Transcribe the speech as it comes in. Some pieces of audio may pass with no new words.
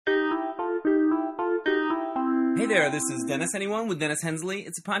Hey there, this is Dennis Anyone with Dennis Hensley.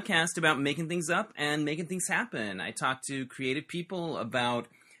 It's a podcast about making things up and making things happen. I talk to creative people about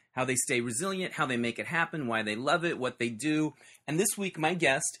how they stay resilient, how they make it happen, why they love it, what they do. And this week, my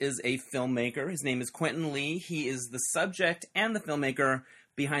guest is a filmmaker. His name is Quentin Lee. He is the subject and the filmmaker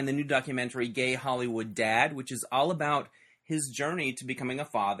behind the new documentary Gay Hollywood Dad, which is all about his journey to becoming a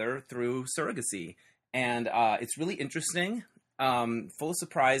father through surrogacy. And it's really interesting. Full of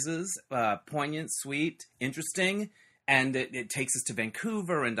surprises, poignant, sweet, interesting, and it takes us to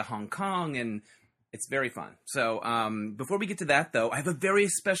Vancouver and to Hong Kong, and it's very fun. So before we get to that, though, I have a very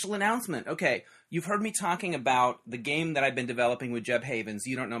special announcement. Okay, you've heard me talking about the game that I've been developing with Jeb Havens,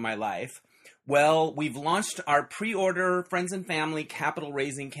 You Don't Know My Life. Well, we've launched our pre-order Friends and Family capital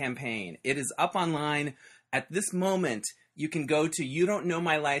raising campaign. It is up online. At this moment, you can go to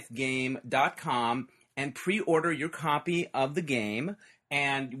youdon'tknowmylifegame.com and pre-order your copy of the game,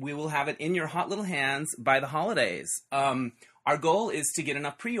 and we will have it in your hot little hands by the holidays. Our goal is to get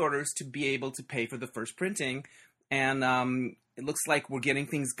enough pre-orders to be able to pay for the first printing, and it looks like we're getting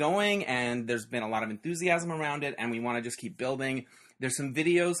things going, and there's been a lot of enthusiasm around it, and we want to just keep building. There's some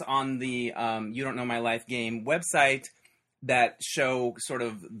videos on the You Don't Know My Life game website that show sort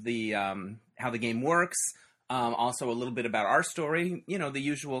of the how the game works. Also a little bit about our story, you know, the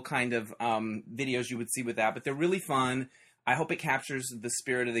usual kind of videos you would see with that, but they're really fun. I hope it captures the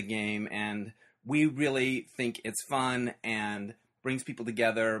spirit of the game, and we really think it's fun and brings people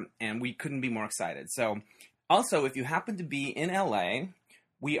together, and we couldn't be more excited. So also, if you happen to be in LA,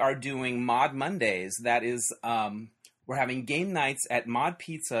 we are doing Mod Mondays. That is, we're having game nights at Mod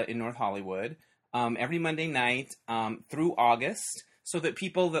Pizza in North Hollywood every Monday night through August, so that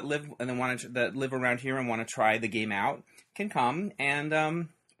people that live that live around here and want to try the game out can come, and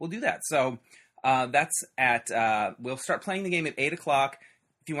we'll do that. So that's at we'll start playing the game at 8:00.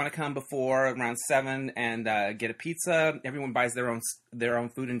 If you want to come before around 7 and get a pizza, everyone buys their own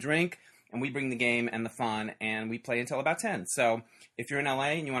food and drink, and we bring the game and the fun, and we play until about 10. So if you're in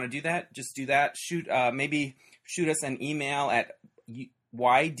LA and you want to do that, just do that. Maybe shoot us an email at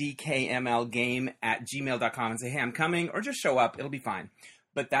ydkmlgame@gmail.com and say, hey, I'm coming, or just show up. It'll be fine.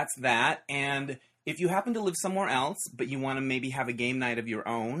 But that's that. And if you happen to live somewhere else, but you want to maybe have a game night of your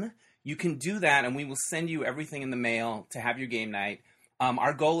own, you can do that, and we will send you everything in the mail to have your game night.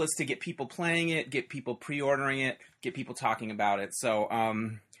 Our goal is to get people playing it, get people pre-ordering it, get people talking about it. So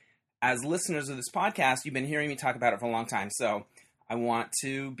as listeners of this podcast, you've been hearing me talk about it for a long time. So I want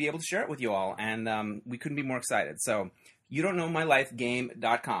to be able to share it with you all, and we couldn't be more excited. So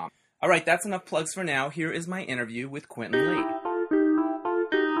youdon'tknowmylifegame.com. All right, that's enough plugs for now. Here is my interview with Quentin Lee.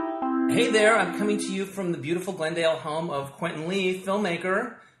 Hey there, I'm coming to you from the beautiful Glendale home of Quentin Lee,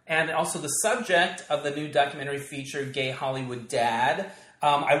 filmmaker, and also the subject of the new documentary feature, Gay Hollywood Dad.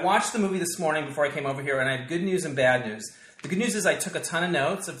 I watched the movie this morning before I came over here, and I have good news and bad news. The good news is I took a ton of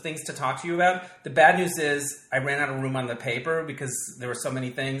notes of things to talk to you about. The bad news is I ran out of room on the paper because there were so many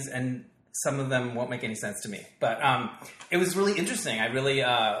things, and some of them won't make any sense to me. But it was really interesting. I really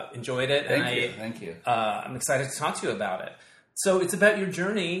enjoyed it. Thank you. I'm excited to talk to you about it. So it's about your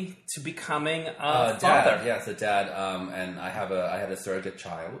journey to becoming a father. father. Yes, a dad. And I had a surrogate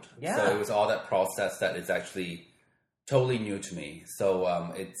child. Yeah. So it was all that process that is actually totally new to me. So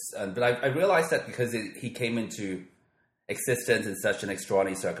but I realized that because he came into existence in such an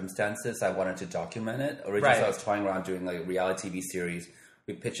extraordinary circumstances, I wanted to document it. Originally, so I was toying around doing like a reality TV series.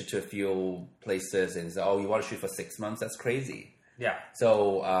 We pitched it to a few places and said, "Oh, you want to shoot for 6 months? That's crazy." Yeah.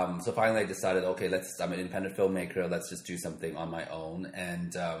 So finally I decided, okay, I'm an independent filmmaker. Let's just do something on my own.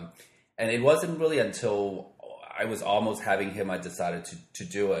 And it wasn't really until I was almost having him I decided to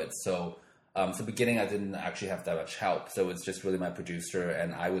do it. So beginning I didn't actually have that much help. So it's just really my producer,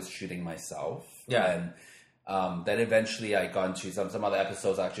 and I was shooting myself. Yeah. And then eventually I got into some other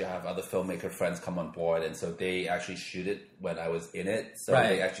episodes. I actually have other filmmaker friends come on board, and so they actually shoot it when I was in it. So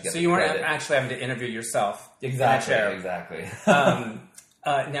they actually get so you weren't actually having to interview yourself. Exactly.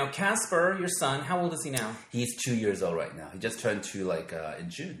 Now Casper, your son, how old is he now? He's 2 years old right now. He just turned 2 in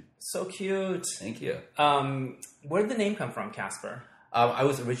June. So cute. Thank you. Where did the name come from, Casper? I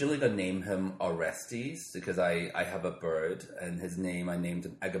was originally going to name him Orestes because I have a bird, and his name, I named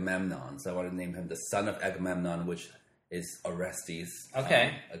him Agamemnon. So I wanted to name him the son of Agamemnon, which is Orestes.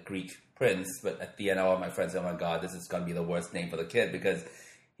 Okay. A Greek prince. But at the end, all of my friends said, oh my God, this is going to be the worst name for the kid because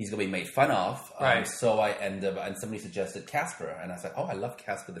he's going to be made fun of. Right. So I ended up, and somebody suggested Casper. And I was like, oh, I love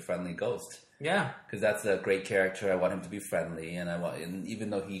Casper the Friendly Ghost. Yeah. Because that's a great character. I want him to be friendly. And even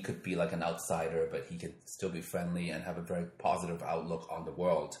though he could be like an outsider, but he could still be friendly and have a very positive outlook on the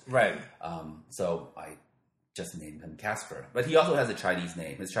world. Right. So I just named him Casper. But he also has a Chinese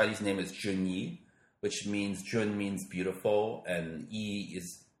name. His Chinese name is Junyi, which means Jun means beautiful, and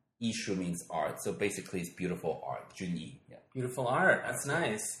Yishu means art. So basically, it's beautiful art. Jun Yi. Yeah. Beautiful art. That's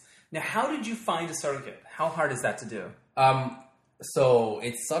nice. Now, how did you find a surrogate? How hard is that to do? So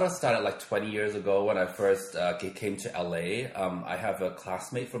it sort of started like 20 years ago when I first came to LA. I have a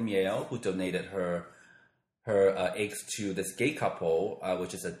classmate from Yale who donated her eggs to this gay couple,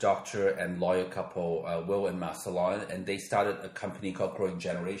 which is a doctor and lawyer couple, Will and Marcelon, and they started a company called Growing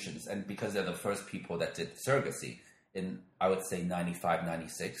Generations. And because they're the first people that did surrogacy in, I would say, 95,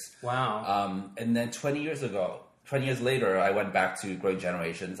 96. Wow. And then 20 years later, I went back to Growing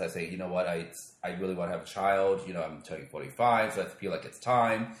Generations. I say, you know what, I really want to have a child. You know, I'm turning 45, so I feel like it's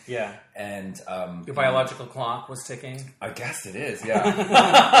time. Yeah. And your biological clock was ticking? I guess it is,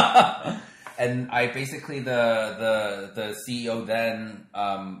 yeah. And I basically, the CEO then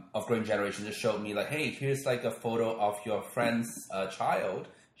of Growing Generation just showed me like, hey, here's like a photo of your friend's child.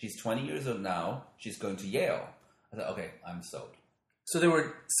 She's 20 years old now. She's going to Yale. I thought, okay, I'm sold. So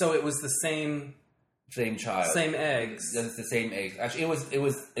it was the same child, same eggs. It's the same eggs. Actually, it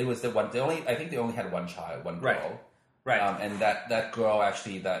was the one. I think they only had one child, one girl. Right. And that girl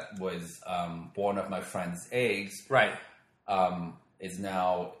actually that was born of my friend's eggs. Right. Is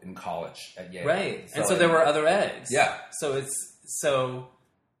now in college at Yale. Right. And so there were other eggs. Yeah.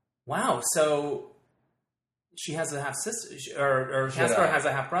 Wow. So she has a half sister, or Casper has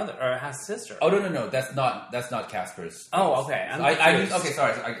a half brother, or a half sister. Oh, no. That's not Casper's. Oh, okay.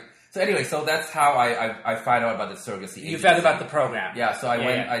 So anyway, so that's how I find out about the surrogacy agency. You found out about the program. Yeah, so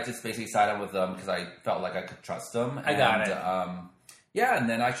I just basically signed up with them because I felt like I could trust them. I got it. And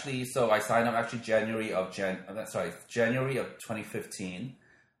then actually, so I signed up actually January of 2015.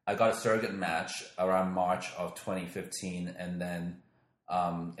 I got a surrogate match around March of 2015, and then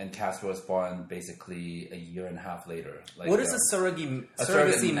and Casper was born basically a year and a half later. Like, what does a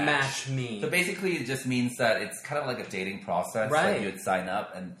surrogacy match mean? So basically, it just means that it's kind of like a dating process. Right. Like you'd sign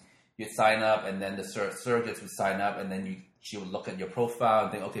up, and then the surrogates would sign up, and then she would look at your profile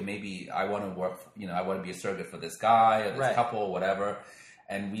and think, okay, maybe I want to work, I want to be a surrogate for this guy or this couple or whatever.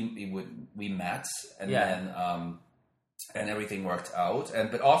 And we met, and then and everything worked out.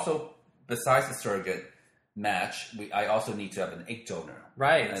 But also, besides the surrogate match, I also need to have an egg donor,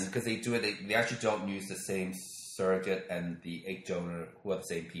 right? And because they do it, they actually don't use the same surrogate and the egg donor who are the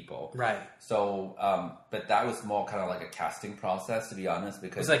same people, right? So, but that was more kind of like a casting process, to be honest,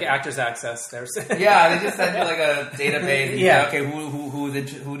 because it's like Actors Access. They just send you like a database. And say, okay,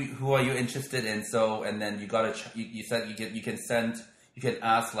 who are you interested in? So, and then you got to you said you can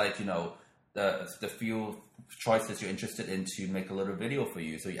ask like the few choices you're interested in to make a little video for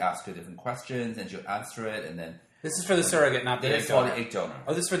you. So you ask her different questions and she'll answer it, and then. This is for the surrogate, not the egg donor. This is for the egg donor.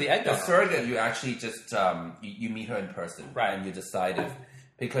 Oh, this is for the egg donor. The surrogate, you actually just you meet her in person, right? And you decide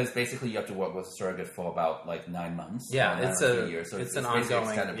because basically you have to work with a surrogate for about like 9 months. Yeah, it's a year, so it's an ongoing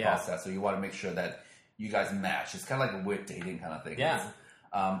extended process. So you want to make sure that you guys match. It's kind of like a weird dating kind of thing. Yeah.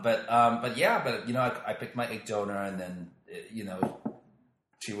 But I picked my egg donor, and then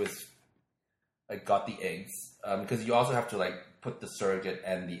I got the eggs because you also have to like put the surrogate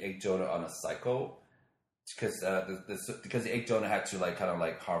and the egg donor on a cycle. Because the egg donor had to like kind of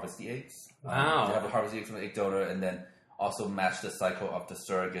like harvest the eggs. Wow. They have to harvest the eggs from the egg donor, and then also match the cycle of the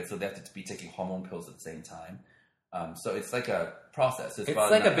surrogate. So they have to be taking hormone pills at the same time. So it's like a process. It's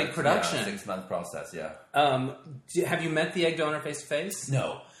like a big production. 6-month process. Yeah. Have you met the egg donor face to face?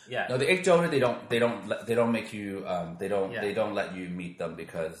 No. Yeah. No, the egg donor they don't make you they don't let you meet them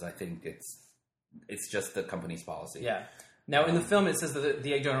because I think it's just the company's policy. Yeah. Now, in the film, it says that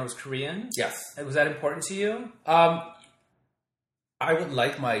the egg donor was Korean. Yes. Was that important to you? I would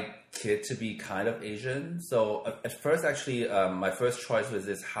like my kid to be kind of Asian. So at first, actually, my first choice was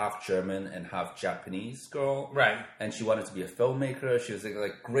this half German and half Japanese girl. Right. And she wanted to be a filmmaker. She was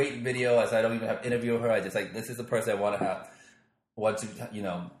like great video. As I don't even have interview her. I just like, this is the person I want to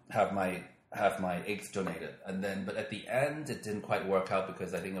have my eggs donated. And then, but at the end, it didn't quite work out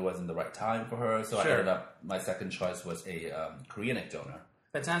because I think it wasn't the right time for her. So I ended up, my second choice was a Korean egg donor.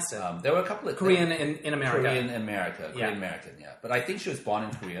 Fantastic. There were a couple of... Korean in America. Korean American, yeah. But I think she was born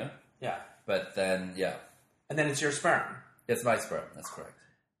in Korea. Yeah. But then, yeah. And then it's your sperm. It's my sperm, that's correct.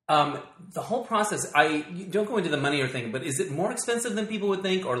 The whole process, you don't go into the money or thing, but is it more expensive than people would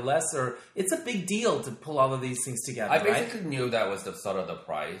think or less? Or it's a big deal to pull all of these things together, I basically knew that was the sort of the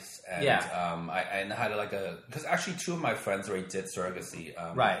price. And, I had like because actually 2 of my friends already did surrogacy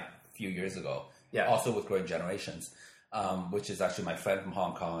a few years ago. Yeah. Also with Growing Generations, which is actually my friend from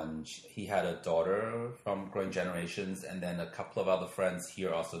Hong Kong. He had a daughter from Growing Generations, and then a couple of other friends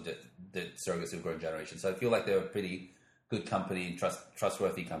here also did surrogacy with Growing Generations. So I feel like they're a pretty good company,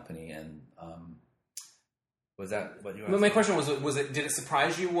 trustworthy company, and Was that what you were My asking? question was it? Did it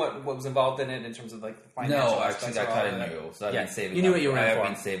surprise you what was involved in it in terms of like the financial? No, actually, I kind of knew. So I've been saving. You knew up. what you were in I have for.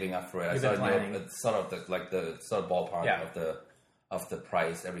 been saving up for it. You've I been sort of know planning. it's sort of the sort of ballpark Yeah. of the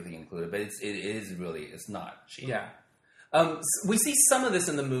price, everything included. But it is really it's not cheap. Yeah. We see some of this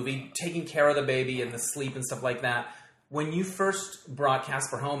in the movie, taking care of the baby and the sleep and stuff like that. When you first brought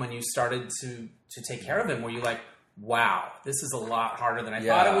Casper home and you started to take care of him, were you like, wow, this is a lot harder than I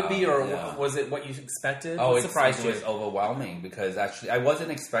thought it would be, or was it what you expected? Oh, What surprised it you? was overwhelming because actually I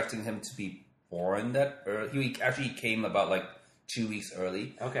wasn't expecting him to be born that early. He actually came about like 2 weeks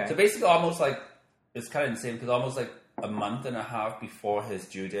early. Okay. So basically almost like, it's kind of insane because almost like a month and a half before his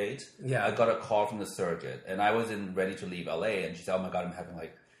due date, I got a call from the surrogate and I wasn't ready to leave LA and she said, oh my God, I'm having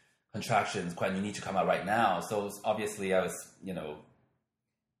like contractions, Quentin, you need to come out right now. So obviously I was,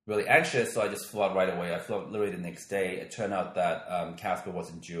 really anxious, so I just flew out right away. I flew out literally the next day. It turned out that Casper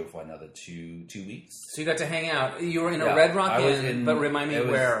wasn't due for another two weeks. So you got to hang out. You were in a Red Rock Inn, but remind me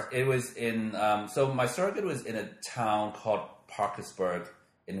where. It was in, so my surrogate was in a town called Parkersburg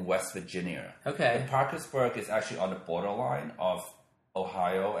in West Virginia. Okay. And Parkersburg is actually on the borderline of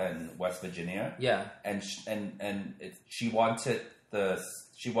Ohio and West Virginia. Yeah. And she wanted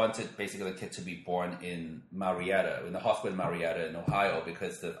basically the kid to be born in Marietta, in the hospital in Marietta in Ohio,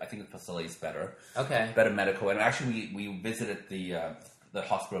 because I think the facility is better. Okay. Better medical. And actually we visited the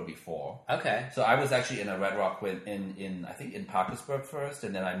hospital before. Okay. So I was actually in a Red Rock in I think in Parkersburg first,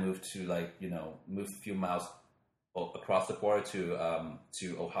 and then I moved to moved a few miles across the border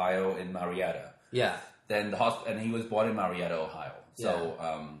to Ohio in Marietta. Yeah. Then and he was born in Marietta, Ohio. So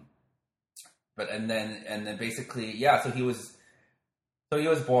and then basically so he was. So he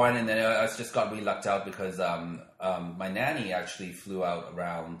was born, and then I just got really lucked out because my nanny actually flew out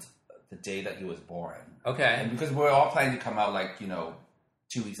around the day that he was born. Okay. And because we were all planning to come out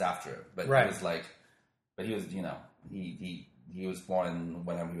 2 weeks after, but right. he was he was born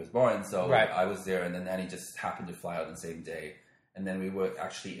whenever he was born, so right. I was there, and the nanny just happened to fly out on the same day, and then we were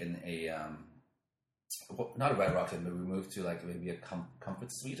actually in a not a Red Rock Inn, but we moved to maybe a comfort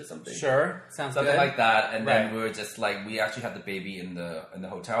suite or something. Sure, sounds something good. like that. And right. then we were just we actually had the baby in the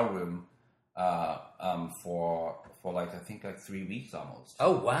hotel room for I think 3 weeks almost.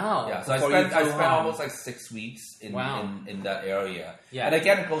 Oh wow! Yeah, so I spent almost 6 weeks in that area. Yeah, and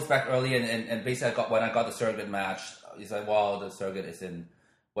again it goes back early, and basically when I got the surrogate match, he's like, well, the surrogate is in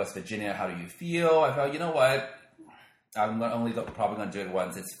West Virginia. How do you feel? I felt, you know what? I'm probably going to do it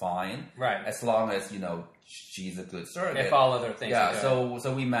once. It's fine, right? As long as she's a good surrogate. If all other things, are good.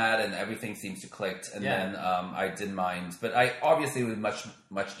 So we met and everything seems to click. And then I didn't mind, but I obviously it would be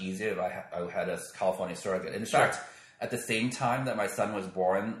much easier if I had a California surrogate. In fact, at the same time that my son was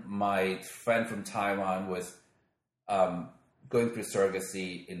born, my friend from Taiwan was going through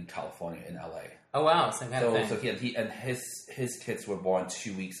surrogacy in California, in LA. Oh wow, same kind of thing. So he and his kids were born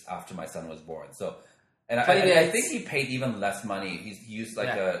 2 weeks after my son was born. So. And I think he paid even less money. He used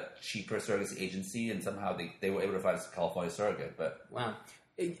a cheaper surrogacy agency, and somehow they were able to find a California surrogate. But wow,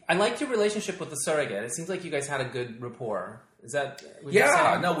 I liked your relationship with the surrogate. It seems like you guys had a good rapport. Is that?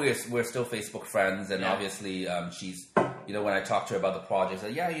 No, we're still Facebook friends, and obviously she's when I talked to her about the project,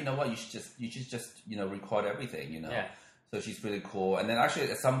 I said, you know what, you should just record everything, Yeah. So she's really cool. And then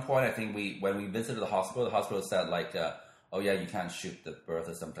actually at some point, I think when we visited the hospital said oh yeah, you can't shoot the birth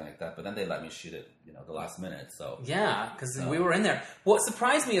or something like that. But then they let me shoot it, the last minute. So yeah, because we were in there. What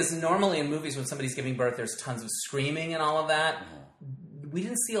surprised me is normally in movies when somebody's giving birth, there's tons of screaming and all of that. Mm-hmm. We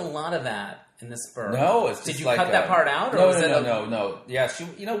didn't see a lot of that in this birth. No, it's just did you cut that part out? Or No. Yeah, she.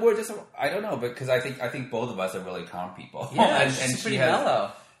 We're just. I don't know, because I think both of us are really calm people. Yeah, and she's pretty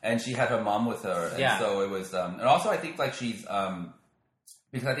mellow. And she had her mom with her, and so it was. And also, I think she's.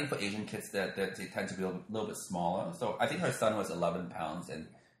 Because I think for Asian kids that they tend to be a little bit smaller. So I think her son was 11 pounds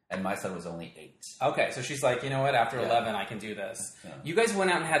and my son was only 8. Okay, so she's like, you know what? After 11, I can do this. Yeah. You guys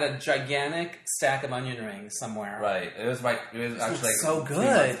went out and had a gigantic stack of onion rings somewhere. Right. It was actually so good. 3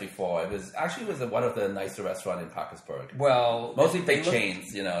 months before. It was one of the nicer restaurants in Parkersburg. Well, mostly big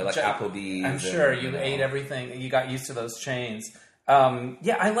chains, like Applebee's. I'm sure you ate everything. You got used to those chains.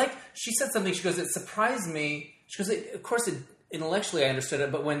 She said something. She goes, it surprised me. She goes, of course intellectually I understood it,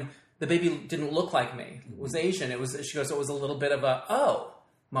 but when the baby didn't look like me, was Asian, she goes, it was a little bit of a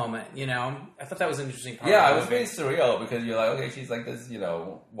moment, I thought that was an interesting part. Yeah, it was very surreal because you're like, okay, she's like this,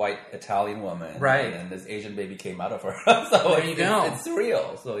 white Italian woman, right? And this Asian baby came out of her. So there you go. It's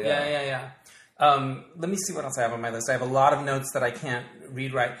surreal. So yeah. Let me see what else I have on my list. I have a lot of notes that I can't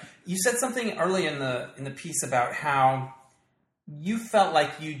read right. You said something early in the piece about how you felt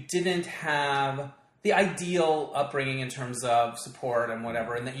like you didn't have the ideal upbringing in terms of support and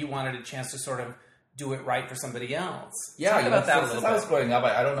whatever, and that you wanted a chance to sort of do it right for somebody else. Yeah, Talk about that a little since bit. I was growing up,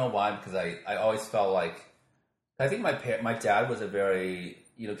 I don't know why, because I always felt like, I think my dad was a very,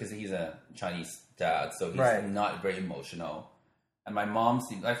 because he's a Chinese dad, so he's not very emotional. And my mom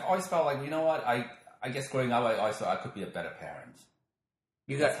I've always felt like, you know what, I guess growing up, I always thought I could be a better parent.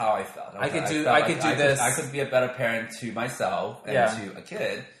 That's how I felt. I could do this. I could be a better parent to myself and to a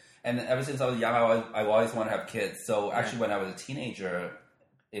kid. And ever since I was young, I always wanted to have kids. So actually, when I was a teenager,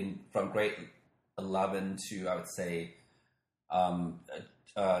 from grade 11 to, I would say,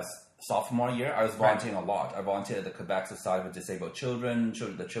 sophomore year, I was volunteering a lot. I volunteered at the Quebec Society for Disabled Children,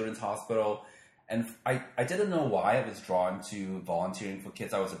 the Children's Hospital. And I didn't know why I was drawn to volunteering for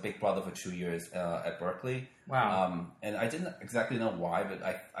kids. I was a Big Brother for 2 years at Berkeley. Wow. And I didn't exactly know why, but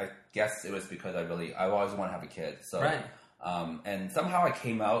I guess it was because I always want to have a kid. So, and somehow I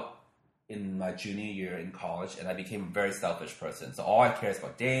came out in my junior year in college, and I became a very selfish person. So all I care is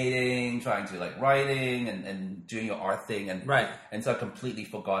about dating, trying to writing and doing your art thing. And so I completely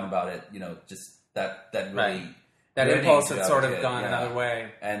forgotten about it, just that really... That impulse had sort of gone another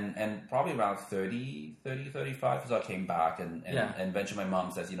way. And probably around 35, so I came back and eventually my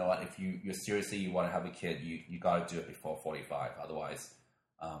mom says, you know what, if you're seriously, you want to have a kid, you got to do it before 45. Otherwise,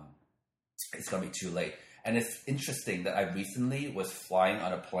 it's going to be too late. And it's interesting that I recently was flying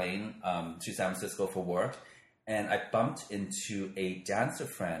on a plane to San Francisco for work, and I bumped into a dancer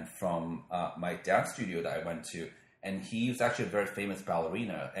friend from my dance studio that I went to, and he was actually a very famous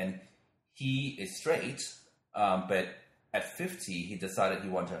ballerina, and he is straight, but at 50, he decided he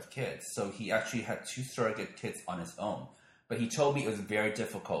wanted to have kids. So he actually had 2 surrogate kids on his own. But he told me it was very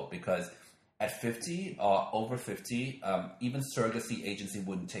difficult because at 50 or over 50, even surrogacy agency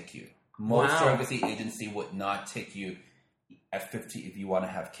wouldn't take you. Most surrogacy agency would not take you at 50 if you want to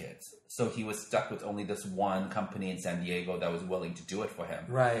have kids. So he was stuck with only this one company in San Diego that was willing to do it for him.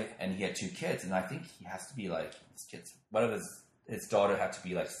 Right. And he had 2 kids. And I think he has to be his kids, one of his daughter had to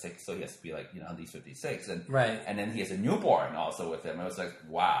be 6, so he has to be at least 56. And then he has a newborn also with him. I was like,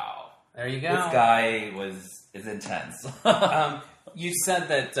 wow. There you go. This guy is intense. You said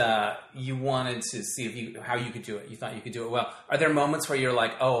that you wanted to see how you could do it. You thought you could do it well. Are there moments where you're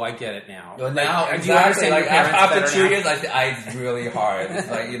like, oh, I get it now? Well, now, exactly. Do you understand your parents after 2 years, it's really hard. It's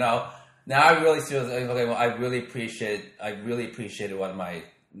now I really feel okay. Well, I really appreciated what my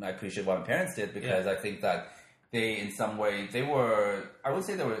parents did, because I think that they, in some way, I wouldn't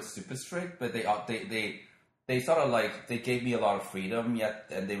say they were super strict, but they sort of they gave me a lot of freedom,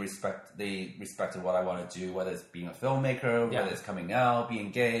 and they respected what I want to do, whether it's being a filmmaker, whether it's coming out,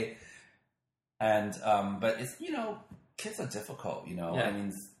 being gay. And, but it's, kids are difficult, Yeah. I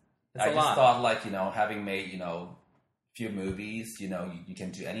mean, I just thought having made, few movies, you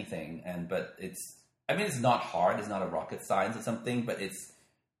can do anything. But it's not hard. It's not a rocket science or something, but it's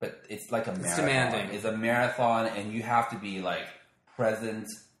like a marathon. It's demanding. It's a marathon, and you have to be present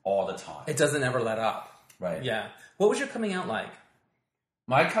all the time. It doesn't ever let up. Right. Yeah. What was your coming out like?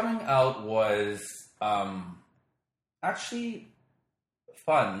 My coming out was actually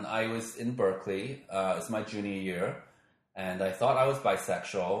fun. I was in Berkeley. It's my junior year, and I thought I was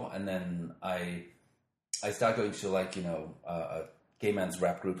bisexual, and then I started going to a gay men's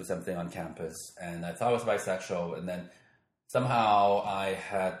rap group or something on campus, and I thought I was bisexual, and then somehow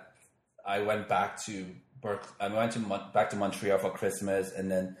I went back to Berkeley. I went back to Montreal for Christmas, and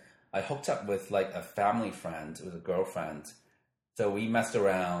then I hooked up with a family friend. It was a girlfriend. So we messed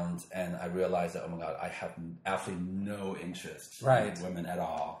around, and I realized that, oh my God, I have absolutely no interest in women at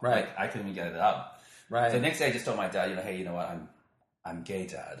all. Right. I couldn't even get it up. Right. So the next day I just told my dad, hey, you know what, I'm gay,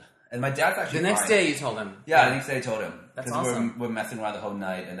 Dad. And my dad's actually the next day you told him. Yeah, the next day I told him. That's awesome. We're messing around the whole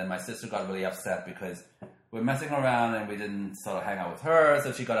night, and then my sister got really upset because we're messing around and we didn't sort of hang out with her,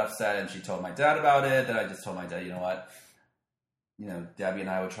 so she got upset and she told my dad about it. Then I just told my dad, you know what, Debbie and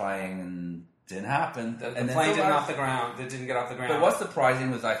I were trying and didn't happen. The plane didn't off the ground. It didn't get off the ground. But what's surprising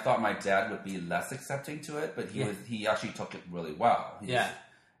was I thought my dad would be less accepting to it, but he actually took it really well. And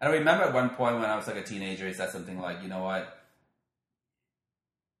I remember at one point when I was a teenager, he said something like, you know what?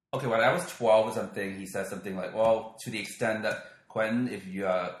 Okay, when I was 12 or something, he said something like, well, to the extent that Quentin, if you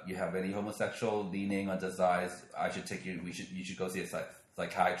have any homosexual leaning or desires, I should take you. You should go see a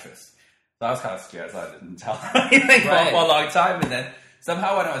psychiatrist. So I was kind of scared, so I didn't tell him anything for a long time. And then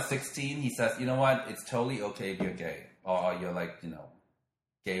somehow when I was 16, he says, you know what? It's totally okay if you're gay or you're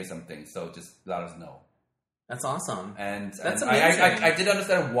gay or something. So just let us know. That's awesome. And that's amazing. I didn't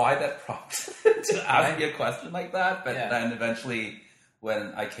understand why that prompted him to ask me a question like that. But then eventually,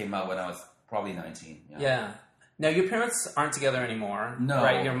 when I came out when I was probably 19. Yeah. Now, your parents aren't together anymore. No.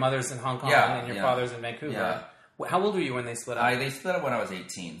 Right? Your mother's in Hong Kong and your father's in Vancouver. Yeah. How old were you when they split up? They split up when I was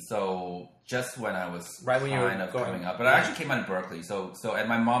 18, so just when I was Right when you were coming up. But I actually came out of Berkeley, so and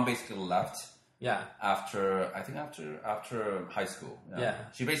my mom basically left. Yeah. After high school. Yeah.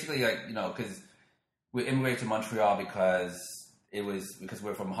 She basically because we immigrated to Montreal because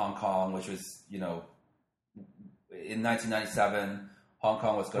we're from Hong Kong, which was in 1997. Hong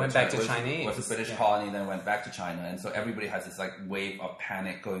Kong was went back to Chinese. Was a British colony, then went back to China, and so everybody has this like wave of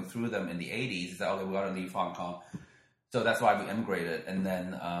panic going through them in the 80s. That okay, we got to leave Hong Kong, so that's why we immigrated. And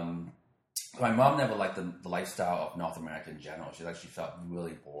then my mom never liked the lifestyle of North America in general. She felt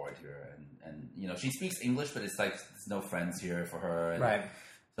really bored here, and she speaks English, but it's like there's no friends here for her. And right.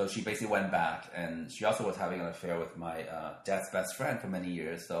 So she basically went back, and she also was having an affair with my dad's best friend for many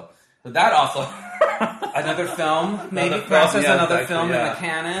years. So that also another film, maybe perhaps another film in the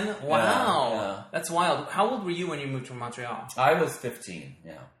canon. Wow, that's wild. How old were you when you moved to Montreal? I was 15.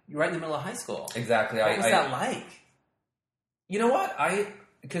 Yeah, you're right in the middle of high school. Exactly. What was that like? You know what?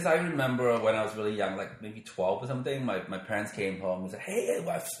 Because I remember when I was really young, like maybe 12 or something. My parents came home and said, "Hey,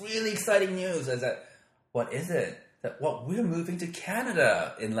 what's really exciting news?" I said, "What is it?" That we're moving to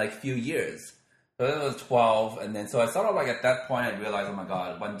Canada in like a few years. So I was 12, and then so I sort of like at that point I realized, oh my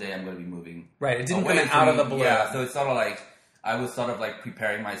god, one day I'm going to be moving. Right, it didn't come out of the blue. Yeah, so it's sort of like I was sort of like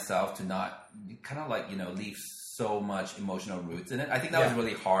preparing myself to not kind of like leave so much emotional roots in it. I think that was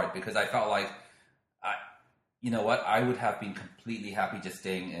really hard because I felt like I would have been completely happy just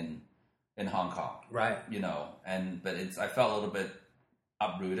staying in Hong Kong. Right. But I felt a little bit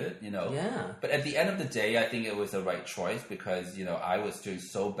uprooted, Yeah. But at the end of the day, I think it was the right choice because, I was doing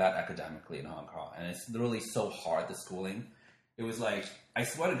so bad academically in Hong Kong. And it's literally so hard, the schooling. It was like, I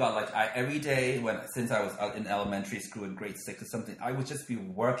swear to God, like every day since I was in elementary school in grade 6 or something, I would just be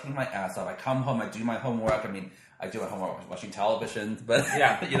working my ass off. I come home, I do my homework. I mean, I do my homework watching television, but,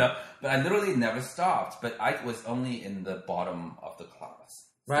 but I literally never stopped. But I was only in the bottom of the class.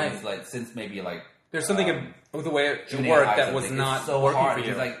 Right. Since maybe like, there's something with the way it worked that was not so working hard for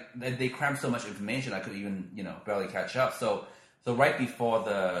you. Because they crammed so much information, I could even barely catch up. So right before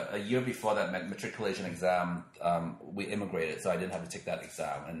a year before that matriculation exam, we immigrated, so I didn't have to take that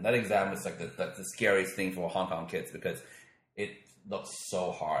exam. And that exam was like the scariest thing for Hong Kong kids because it looked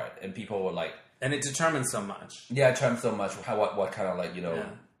so hard, and people were like, and it determines so much. Yeah, it determines so much what kind of like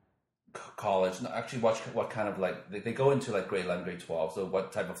college. No, actually, what kind of like they go into like grade 11, grade 12. So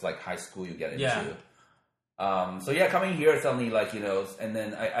what type of like high school you get into? Yeah. Coming here suddenly like and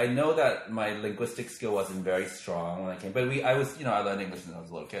then I know that my linguistic skill wasn't very strong when I came, but I learned English when I was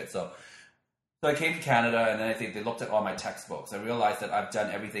a little kid. So I came to Canada, and then I think they looked at all my textbooks. I realized that I've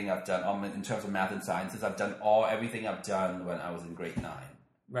done everything I've done in terms of math and sciences. I've done everything I've done when I was in grade 9.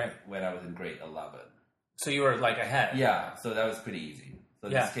 Right. When I was in grade 11. So you were like ahead. Yeah. So that was pretty easy. So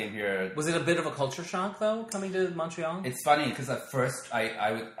just came here. Was it a bit of a culture shock though, coming to Montreal? It's funny because at first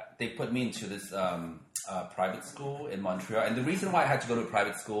they put me into this private school in Montreal, and the reason why I had to go to a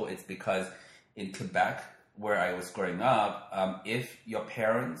private school is because in Quebec, where I was growing up, if you're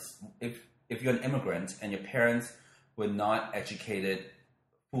an immigrant and your parents were not educated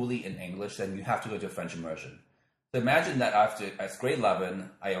fully in English, then you have to go to a French immersion. So imagine that as grade 11,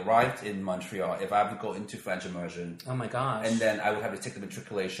 I arrived in Montreal. If I have to go into French immersion, oh my gosh, and then I would have to take the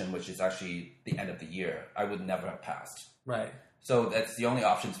matriculation, which is actually the end of the year, I would never have passed. Right. So that's the only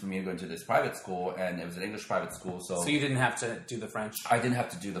options for me to go into this private school, and it was an English private school. So you didn't have to do the French? I didn't have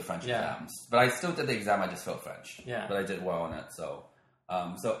to do the French exams. But I still did the exam, I just failed French. Yeah. But I did well on it, so...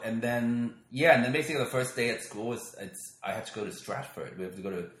 and then basically the first day at school I had to go to Stratford.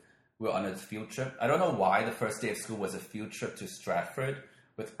 We were on a field trip. I don't know why the first day of school was a field trip to Stratford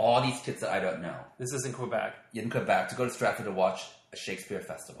with all these kids that I don't know. This is in Quebec. In Quebec, to go to Stratford to watch a Shakespeare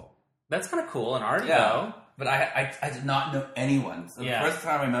festival. That's kind of cool and arty, though. But I did not know anyone. So the first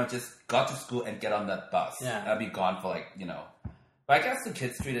time I remember, just got to school and get on that bus. Yeah. I'd be gone for But I guess the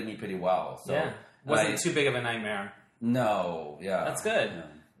kids treated me pretty well. So wasn't too big of a nightmare. No, yeah. That's good. Yeah.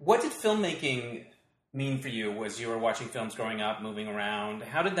 What did filmmaking mean for you? Was you were watching films growing up, moving around?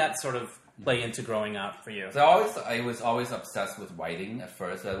 How did that sort of play into growing up for you? So I was always obsessed with writing at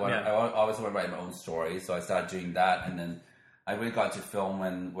first. I always wanted to write my own stories, so I started doing that, and then I really got to film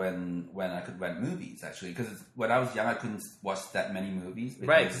when I could rent movies, actually, because when I was young I couldn't watch that many movies.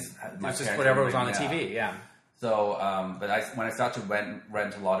 Right, it's just whatever was on the TV. Yeah. So, when I started to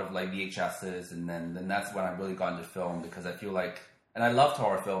rent a lot of like VHSs, and then that's when I really got into film, because I feel like, and I loved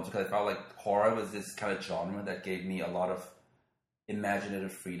horror films because I felt like horror was this kind of genre that gave me a lot of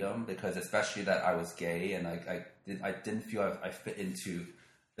imaginative freedom, because especially that I was gay and I didn't feel I fit into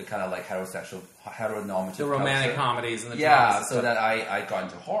the kind of like heteronormative The romantic culture. comedies and the Yeah, dramas and so stuff. that I got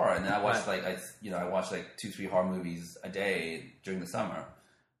into horror, and then I watched Right. I watched like 2-3 horror movies a day during the summer,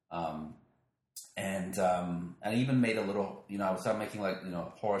 and I even made a little, I started making like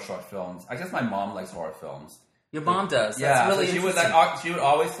horror short films. I guess my mom likes horror films. Your mom does. Yeah, That's really so she would interesting. she would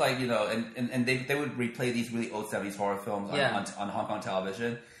always like and they would replay these really old 70s horror films on Hong Kong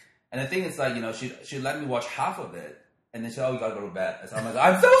television. And the thing is like she'd let me watch half of it. And then she said, "Oh, you gotta go to bed." So I'm like,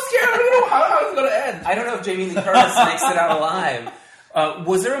 "I'm so scared. I don't know how it's gonna end." I don't know if Jamie Lee Curtis makes it out alive.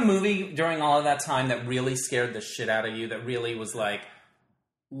 Was there a movie during all of that time that really scared the shit out of you? That really was like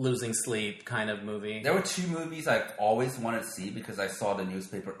losing sleep kind of movie? There were 2 movies I've always wanted to see because I saw the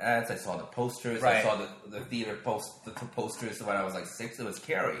newspaper ads, I saw the posters, Right. I saw the theater posters when I was like 6. It was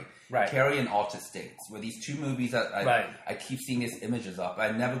Carrie, Right. Carrie and Altered States were these 2 movies that I keep seeing these images of.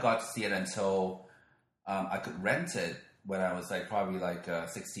 I never got to see it until I could rent it when I was like probably like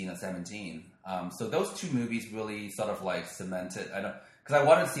 16 or 17. So those 2 movies really sort of like cemented. Because I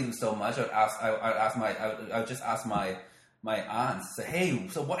wanted to see them so much. I would just ask my aunt, say, "Hey,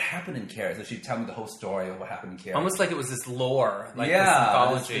 so what happened in Carrie?" So she'd tell me the whole story of what happened in Carrie. Almost like it was this lore, like this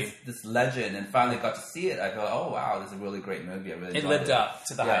mythology. This legend, and finally got to see it. I go, "Oh wow, this is a really great movie." I really It enjoyed lived up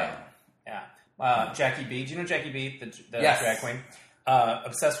to the hype. Yeah. Jackie B. Do you know Jackie B, the Yes. drag queen?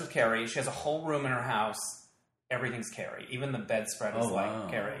 Obsessed with Carrie. She has a whole room in her house. Everything's Carrie. Even the bedspread is wow. like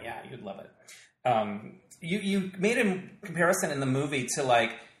Carrie. Yeah, you'd love it. You made a comparison in the movie to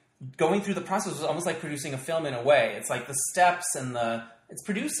like going through the process was almost like producing a film in a way. It's like the steps and it's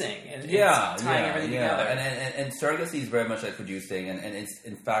producing and it's tying everything together. And surrogacy is very much like producing. And it's,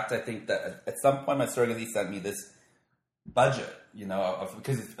 in fact, I think that at some point my surrogacy sent me this budget,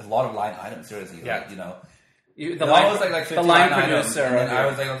 because it's a lot of line items, seriously. Yeah. Like, The I line, was like the 59 line items, producer. and then I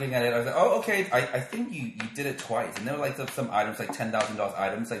was like looking at it. I was like, "Oh, okay. I think you did it twice." And there were like some items, like $10,000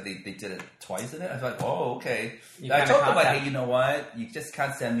 items, like they did it twice in it. I was like, "Oh, okay." I told them like, "Hey, you know what? You just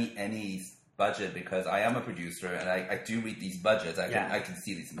can't send me any budget because I am a producer and I do read these budgets. I can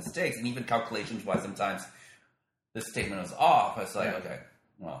see these mistakes, and even calculations wise, sometimes the statement was off." I was like, "Okay,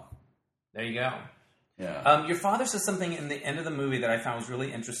 well, there you go." Yeah. Your father says something in the end of the movie that I found was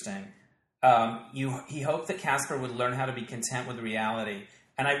really interesting. He hoped that Casper would learn how to be content with reality.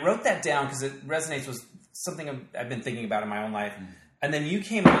 And I wrote that down because it resonates with something I've been thinking about in my own life. And then you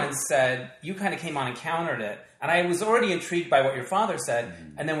came on and said, you kind of came on and countered it. And I was already intrigued by what your father said.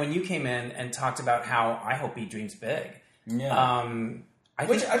 And then when you came in and talked about how I hope he dreams big. Yeah. I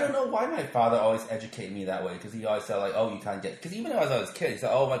don't know why my father always educated me that way, because he always said like, "Oh, you can't get," because even as I was a kid, he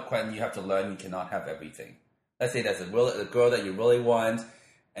said, "Oh, but Quentin, you have to learn you cannot have everything." Let's say there's a girl that you really want,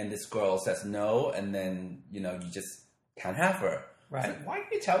 and this girl says no, and then you just can't have her. Right? Like, why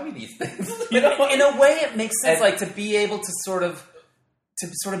do you tell me these things? In a way, it makes sense. Like to be able to sort of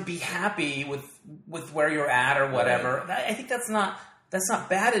be happy with where you're at or whatever. Right. I think that's not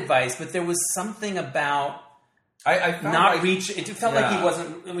bad advice, but there was something about. I found not like, reach. It felt like he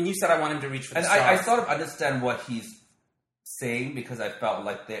wasn't. When you said I want him to reach for the and stars. I sort of understand what he's saying, because I felt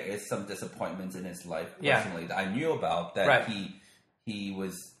like there is some disappointments in his life personally that I knew about, that he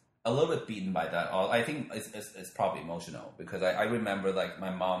was a little bit beaten by that. I think it's probably emotional, because I remember like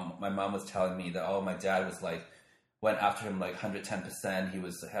my mom was telling me that my dad was like went after him like 110%. He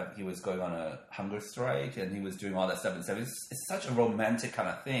was going on a hunger strike, and he was doing all that stuff. And so it's such a romantic kind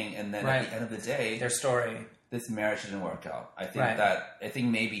of thing. And then at the end of the day, their story. This marriage didn't work out. I think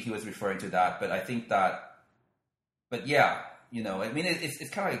maybe he was referring to that, but I think that, but yeah, I mean, it's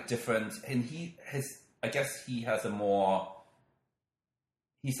kind of like different. And I guess he has a more.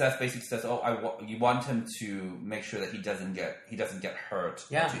 He basically says, you want him to make sure that he doesn't get hurt,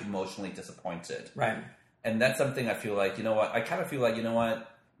 or too emotionally disappointed, right? And that's something I feel like, I kind of feel like,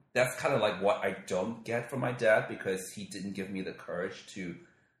 that's kind of like what I don't get from my dad, because he didn't give me the courage to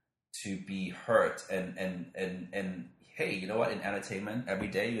be hurt and hey, you know what? In entertainment, every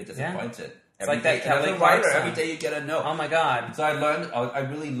day you're disappointed. It's like that Kelly writer, every day you get a no. Oh my God! So I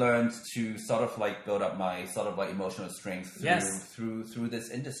really learned to sort of like build up my sort of like emotional strength through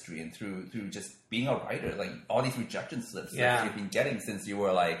this industry, and through just being a writer. Like all these rejection slips that you've been getting since you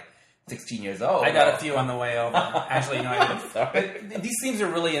were like 16 years old. I got a few on the way over. Actually, but these themes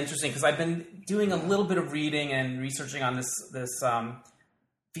are really interesting, because I've been doing a little bit of reading and researching on this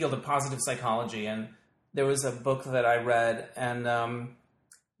field of positive psychology, and there was a book that I read, and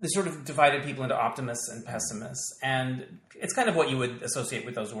they sort of divided people into optimists and pessimists, and it's kind of what you would associate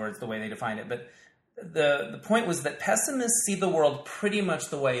with those words, the way they defined it. But the point was that pessimists see the world pretty much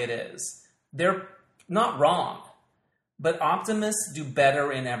the way it is. They're not wrong, but optimists do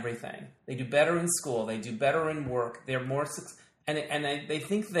better in everything. They do better in school. They do better in work. They're more they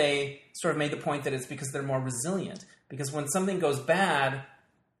think they sort of made the point that it's because they're more resilient. Because when something goes bad,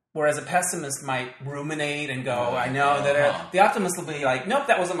 whereas a pessimist might ruminate and go, I know that the optimist will be like, nope,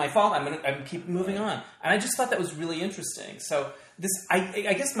 that wasn't my fault. I'm gonna keep moving on. And I just thought that was really interesting. So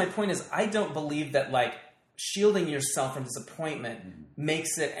I guess my point is, I don't believe that like shielding yourself from disappointment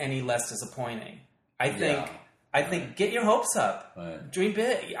makes it any less disappointing. I think get your hopes up, dream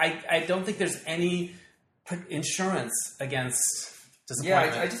big. I don't think there's any insurance against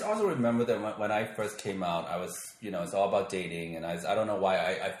disappointment. Yeah, I just also remember that when I first came out, I was, it's all about dating, and I don't know why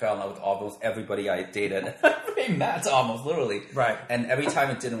I fell in love with almost everybody I dated. Matt, almost literally, right? And every time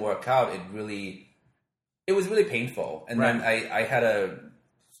it didn't work out, it was really painful. And then I had a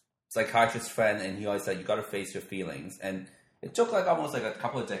psychiatrist friend, and he always said, you got to face your feelings. And it took almost a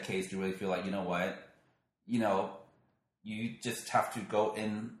couple of decades to really feel like, you know what, you just have to go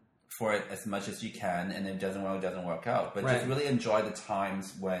in for it as much as you can, and if it doesn't work out. But just really enjoy the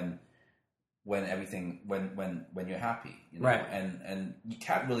times when everything when you're happy, right? And you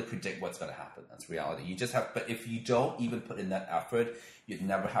can't really predict what's going to happen. That's reality. You just have. But if you don't even put in that effort, you'd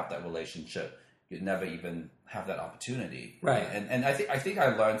never have that relationship. You'd never even have that opportunity, right? And I think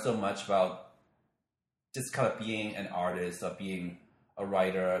I learned so much about just kind of being an artist, or being a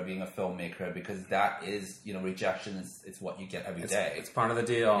writer, or being a filmmaker, because that is, rejection is what you get every day. It's part of the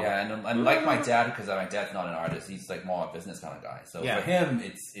deal. Yeah, and like my dad, because my dad's not an artist, he's like more a business kind of guy. So for him,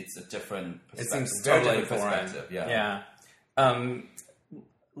 it's a different perspective. It seems totally different perspective. Yeah.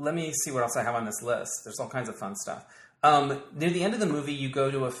 Let me see what else I have on this list. There's all kinds of fun stuff. Near the end of the movie, you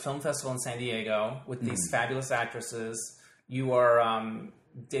go to a film festival in San Diego with these fabulous actresses. You are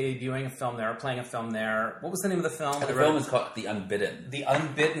debuting a film there, playing a film there. What was the name of the film? The film is called The Unbidden. The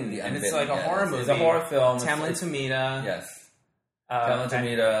Unbidden. And it's like a horror movie. It's a horror film. Tamlyn Tomita. Yes. Tamlyn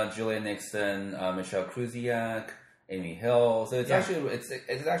Tomita, Julia Nixon, Michelle Krusiak, Amy Hill. So it's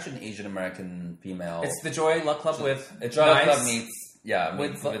actually an Asian American female. It's the Joy Luck Club with Joy Luck Club meets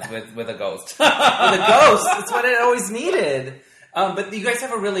with a ghost. With a ghost. That's what it always needed. But you guys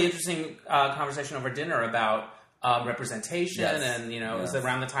have a really interesting conversation over dinner about representation, and it was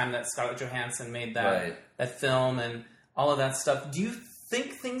around the time that Scarlett Johansson made that film and all of that stuff. Do you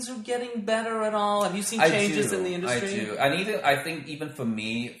think things are getting better at all? Have you seen changes in the industry? I do, and I think even for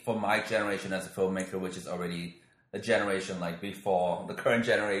me, for my generation as a filmmaker, which is already a generation like before the current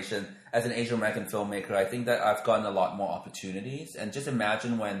generation, as an Asian American filmmaker, I think that I've gotten a lot more opportunities. And just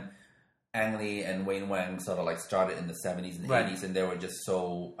imagine when Ang Lee and Wayne Wang sort of started in the 70s and 80s, and they were just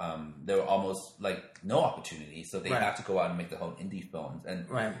so they were almost no opportunity, so they had to go out and make their own indie films.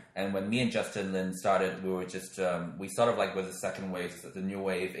 And when me and Justin Lin started, we were just we sort of was the second wave, the new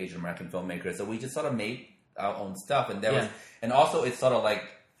wave Asian American filmmakers. So we just sort of made our own stuff, and there was, and also it's sort of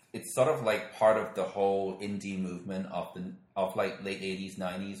like part of the whole indie movement of late 80s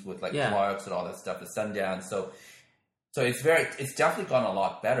 90s with Clarks and all that stuff, the Sundance. So it's definitely gone a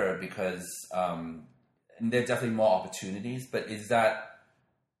lot better because and there are definitely more opportunities. But is that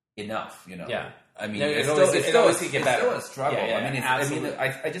enough? Yeah. I mean, it's still a struggle.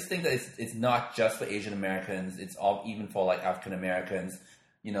 Yeah, I just think that it's not just for Asian Americans. It's all even for African Americans.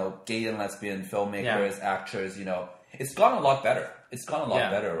 Gay and lesbian filmmakers, actors. It's gone a lot better. It's gone a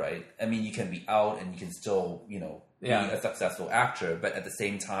lot better, right? I mean, you can be out and you can still be a successful actor, but at the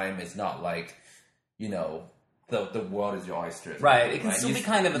same time, it's not like the world is your oyster. Right. It can still be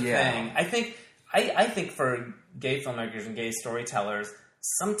kind of a thing. I think for gay filmmakers and gay storytellers,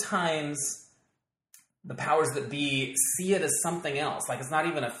 sometimes the powers that be see it as something else. It's not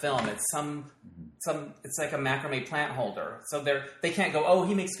even a film. It's it's like a macrame plant holder. So they can't go, oh,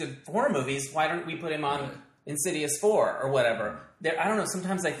 he makes good horror movies. Why don't we put him on Insidious 4 or whatever? I don't know.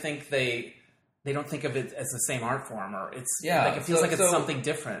 Sometimes I think they don't think of it as the same art form, or it feels like it's something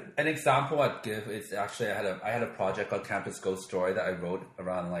different. An example I'd give is actually I had a project called Campus Ghost Story that I wrote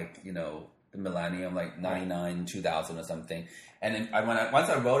around the millennium, 99, 2000 or something. And once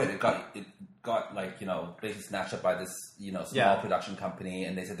I wrote it got basically snatched up by this small production company,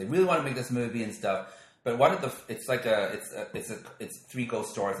 and they said they really want to make this movie and stuff. But it's 3 ghost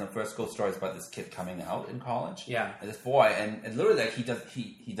stories, and the first ghost story is about this kid coming out in college. Yeah, and this boy, and literally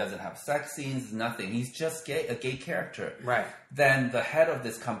he doesn't have sex scenes, nothing. He's just a gay character. Right. Then the head of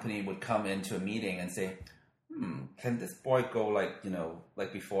this company would come into a meeting and say, can this boy go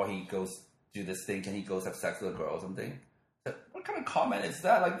before he goes do this thing? Can he go have sex with a girl or something? So, what kind of comment is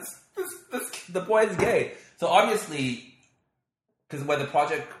that? The boy is gay. So obviously, because when the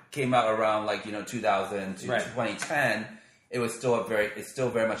project came out around 2000 to 2010, it's still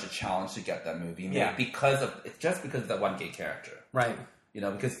very much a challenge to get that movie made because of that one gay character. Right.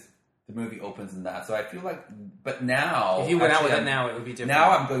 Because the movie opens in that. So I feel like, but now if you went out with it now, it would be different.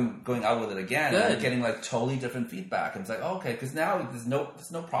 Now I'm going out with it again. Good. And I'm getting like totally different feedback. And it's like, oh, okay, because now there's no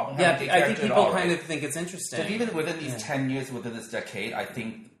problem. Yeah, having a gay I think character people at all, kind right? of think it's interesting. So even within these 10 years, within this decade, I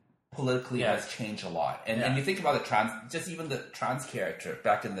think politically has changed a lot. And you think about the trans character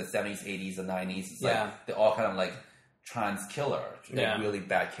back in the 70s, 80s, and 90s, it's like they're all kind of like trans killer, like really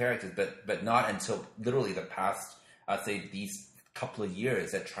bad characters, but not until literally the past, I'd say these couple of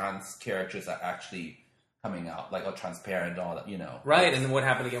years that trans characters are actually coming out, like transparent and all that, Right, and what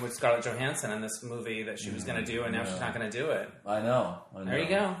happened again with Scarlett Johansson in this movie that she was going to do, and now she's not going to do it. I know. There you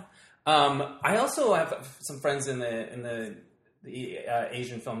go. I also have some friends in the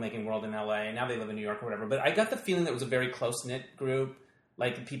Asian filmmaking world in LA. Now they live in New York or whatever. But I got the feeling that it was a very close knit group.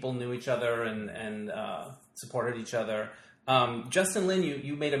 Like people knew each other and supported each other. Justin Lin,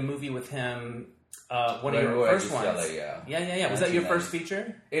 you made a movie with him. One of your first ones. Yeah. Was that your first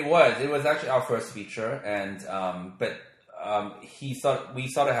feature? It was actually our first feature, and we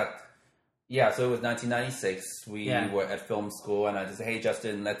sort of had. Yeah, so it was 1996. We were at film school, and I just said, "Hey,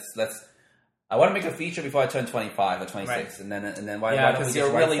 Justin, let's. I want to make a feature before I turn 25 or 26, right. and then why don't we because just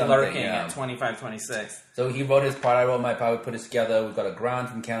you're write really something?" lurking at 25, 26. So he wrote his part, I wrote my part, we put it together. We got a grant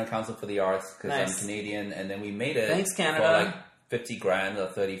from Canada Council for the Arts because I'm Canadian, and then we made it. Thanks, Canada. For like 50 grand or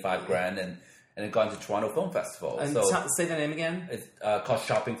 35 grand, and it got into Toronto Film Festival. And say the name again. It's called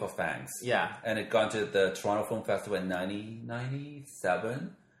Shopping for Fangs. Yeah, and it got into the Toronto Film Festival in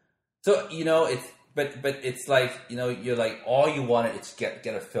 1997. So it's. But it's like, you're like, all you wanted is to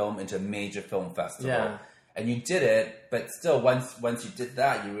get a film into a major film festival. Yeah. And you did it, but still, once you did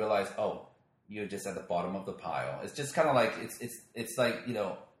that, you realize, oh, you're just at the bottom of the pile. It's just kind of like, it's like,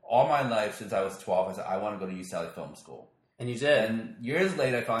 all my life since I was 12, I said, I want to go to UCLA Film School. And you did. And years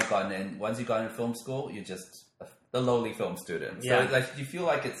later, I finally got in. Once you got into film school, you're just the lowly film student. So it's like, you feel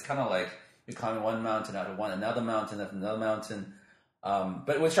like it's kind of like you're climbing one mountain after another mountain after another mountain.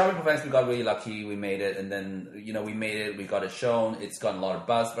 But with Shopping for Fangs, we got really lucky. We made it, and then we made it. We got it shown. It's gotten a lot of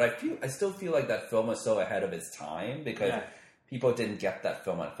buzz. But I still feel like that film was so ahead of its time because people didn't get that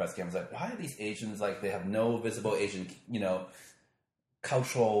film at first. I was like, why are these Asians like they have no visible Asian,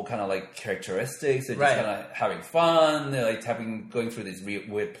 cultural kind of like characteristics? They're just kind of having fun. They're like going through this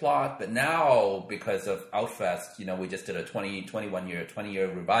weird plot. But now, because of Outfest, we just did a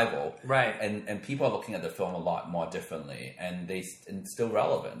 20-year revival. Right. And people are looking at the film a lot more differently, and still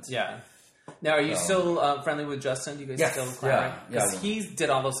relevant. Yeah. Now, are you still friendly with Justin? Do you guys still collaborate? Because he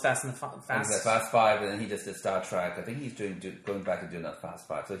did all those Fast and Fast. Fast 5, and then he just did Star Trek. I think he's going back and doing that Fast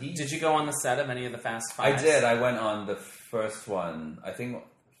 5. So did you go on the set of any of the Fast 5s? I did. I went on the first one. I think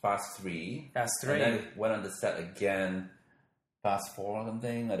Fast 3. Fast 3. And then went on the set again. Fast 4 or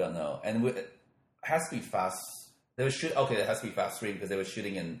something. I don't know. And it has to be Fast. It has to be Fast 3 because they were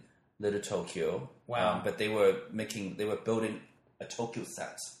shooting in Little Tokyo. Wow. But they were building a Tokyo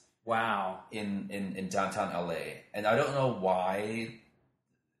set. Wow. In downtown LA. And I don't know why.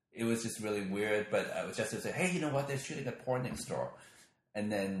 It was just really weird, but I was just to say, hey, you know what? They're shooting a porn next door.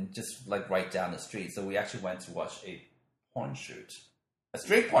 And then just like right down the street. So we actually went to watch a porn shoot. A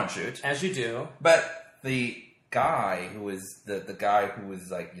straight porn shoot. As you do. But the guy who was the guy who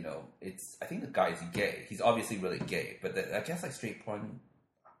was like, I think the guy is gay. He's obviously really gay. But I guess like straight porn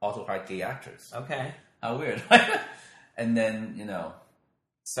also hire gay actors. Okay. How weird. And then,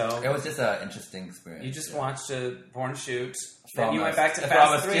 So it was just an interesting experience. You just watched a porn shoot. Then you went back to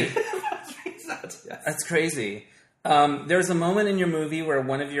Fast 3. That's crazy. There's a moment in your movie where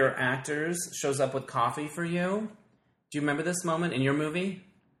one of your actors shows up with coffee for you. Do you remember this moment in your movie?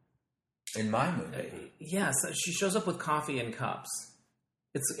 In my movie? Yes. She shows up with coffee in cups.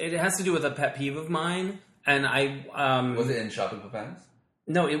 It has to do with a pet peeve of mine. And I... was it in Shopping for Fangs?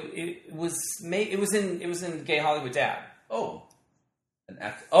 No, it was in Gay Hollywood Dad. Oh.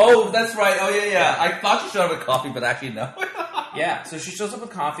 Oh, that's right. Oh, yeah. I thought she showed up with coffee, but actually no. Yeah, so she shows up with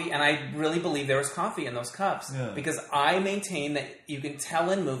coffee, and I really believe there was coffee in those cups. Yeah. Because I maintain that you can tell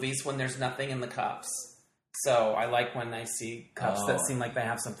in movies when there's nothing in the cups. So I like when I see cups that seem like they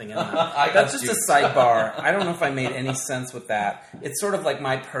have something in them. That's just a sidebar. I don't know if I made any sense with that. It's sort of like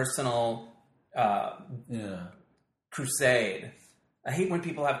my personal crusade. I hate when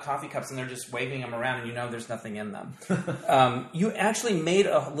people have coffee cups and they're just waving them around and there's nothing in them. You actually made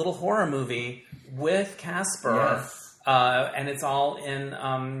a little horror movie with Casper, and it's all in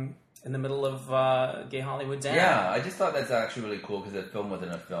the middle of Gay Hollywood Dad. Yeah, I just thought that's actually really cool because it's a film within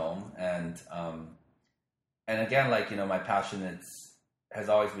a film, and again, like my passion has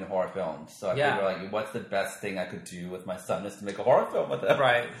always been horror films. So I figure like, what's the best thing I could do with my son is to make a horror film with him,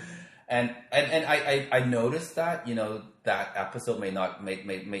 right? And I noticed that that episode may not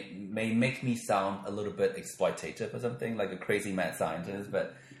may make me sound a little bit exploitative or something, like a crazy mad scientist,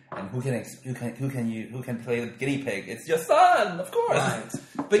 but. And who can play the guinea pig? It's your son, of course. Right.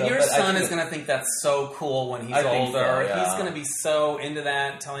 But So, your but son I is going to think that's so cool when he's I think older. so, yeah. He's going to be so into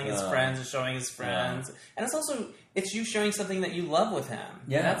that, telling his Yeah. friends and showing his friends. And it's you sharing something that you love with him.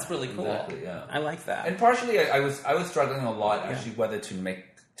 Yeah, That's really cool. exactly, yeah. I like that. And partially, I was struggling a lot actually whether to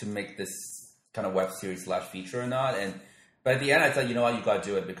make this kind of web series / feature or not. But at the end, I thought, you know what, you got to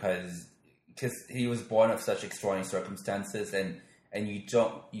do it because he was born of such extraordinary circumstances, and you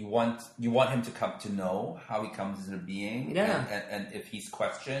want him to come to know how he comes into being, and if he's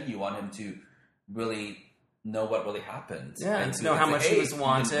questioned, you want him to really know what really happened, and to know how much he was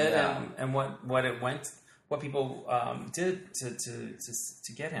wanted, and what people did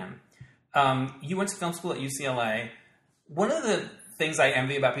to get him. You went to film school at UCLA. One of the things I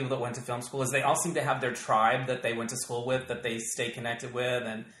envy about people that went to film school is they all seem to have their tribe that they went to school with, that they stay connected with,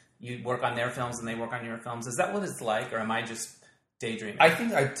 and you work on their films and they work on your films. Is that what it's like, or am I just daydreaming? I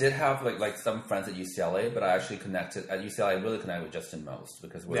think I did have like some friends at UCLA, but I actually connected at UCLA. I really connected with Justin most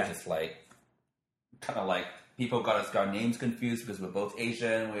because we're just like kind of like people got our names confused because we're both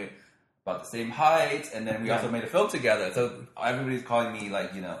Asian. We're about the same height, and then we also made a film together. So everybody's calling me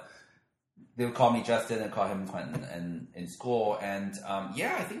like, you know, they would call me Justin and call him Quentin and in school. And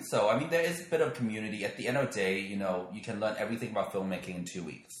I think so. I mean, there is a bit of community. At the end of the day, you know, you can learn everything about filmmaking in 2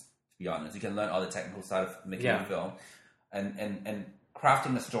 weeks. To be honest, you can learn all the technical side of making a film. And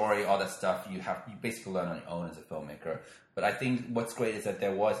crafting the story, all that stuff, you basically learn on your own as a filmmaker. But I think what's great is that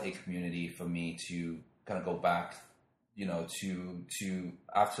there was a community for me to kind of go back, you know, to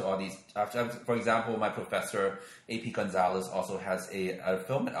after for example, my professor AP Gonzalez also has a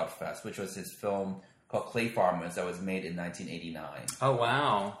film at Outfest, which was his film called Clay Farmers that was made in 1989. Oh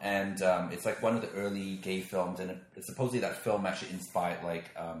wow! And it's like one of the early gay films, and supposedly that film actually inspired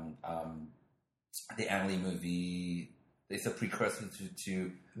like the Ang Lee movie. It's a precursor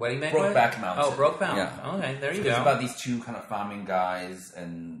to Wedding Makeover? Brokeback Mountain. Oh, Brokeback. Yeah. Okay, there you go. It's about these two kind of farming guys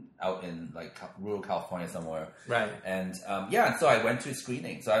and out in like rural California somewhere. Right. And and so I went to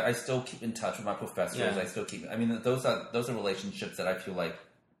screenings. So I still keep in touch with my professors. Yeah. I still keep. I mean, those are relationships that I feel like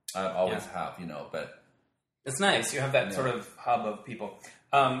I always have. You know, but it's nice. You have that sort of hub of people.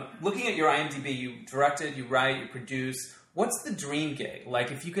 Looking at your IMDb, you directed, you write, you produce. What's the dream gig?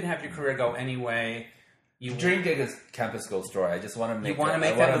 Like, if you could have your career go any way. Dream gig is Campus Ghost Story. I just want to make. You want to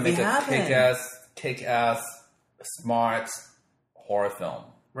make that movie happen. Kick-ass, smart horror film.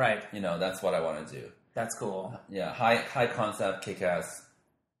 Right. You know, that's what I want to do. That's cool. Yeah, high concept, kick-ass,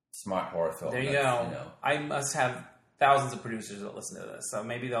 smart horror film. There you go. You know. I must have thousands of producers that listen to this, so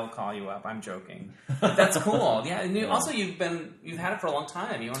maybe they'll call you up. I'm joking. But that's cool. Yeah, and also you've had it for a long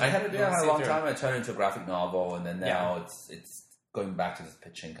time. I had it a long time. I turned it into a graphic novel, and then now it's going back to this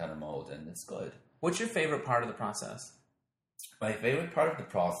pitching kind of mode, and it's good. What's your favorite part of the process? My favorite part of the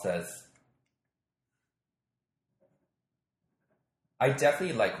process, I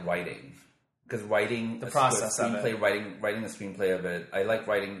definitely like writing, because writing the process of it. Writing the screenplay of it. I like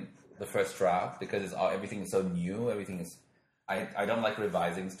writing the first draft because everything is so new. Everything is. I don't like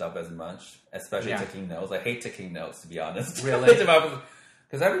revising stuff as much, especially taking notes. I hate taking notes, to be honest. Really?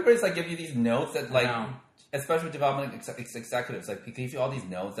 Because everybody's like give you these notes that like, especially with development executives, like they give you all these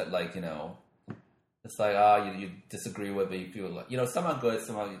notes that like, you know. It's like, you disagree with it, you feel like, you know, some are good,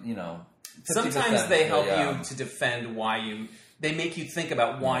 some are, you know. Sometimes they help you to defend they make you think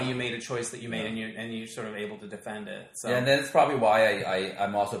about why you made a choice that you made, and you're sort of able to defend it. So. Yeah, and that's probably why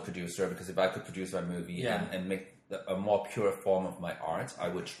I'm also a producer, because if I could produce my movie and make a more pure form of my art, I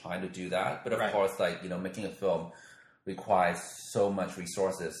would try to do that. But of course, like, you know, making a film requires so much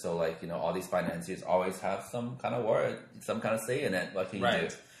resources. So, like, you know, all these financiers always have some kind of word, some kind of say in it. What can you do?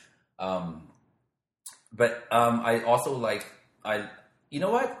 But I also like, you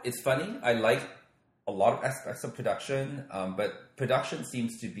know what? It's funny. I like a lot of aspects of production, but production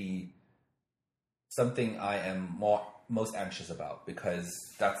seems to be something I am most anxious about, because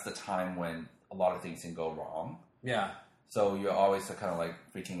that's the time when a lot of things can go wrong. Yeah. So you're always kind of like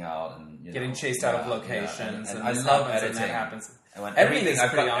freaking out and getting chased out of locations. And I love editing. That happens. And when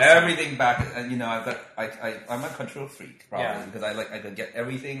I've got everything back, and you know, I'm a control freak probably because I can get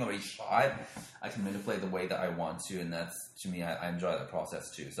everything already shot. I can manipulate the way that I want to, and that's, to me, I enjoy that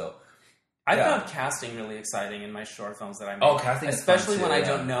process too. So I found casting really exciting in my short films that I make. Oh, casting, especially is when I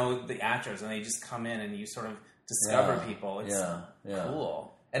don't know the actors and they just come in and you sort of discover people. It's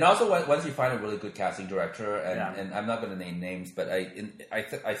cool. And also, once you find a really good casting director, and I'm not going to name names, but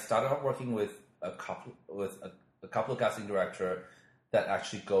I started off working with a couple of casting director that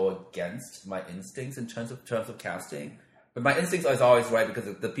actually go against my instincts in terms of casting. But my instincts is always right because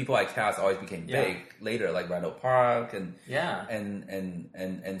the people I cast always became Yeah. big later, like Randall Park and Yeah.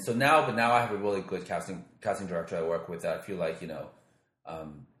 and so now, but now I have a really good casting director I work with that I feel like we're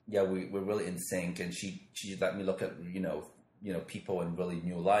really in sync, and she let me look at people in really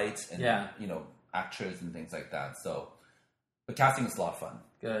new light and actors and things like that. So, but casting is a lot of fun.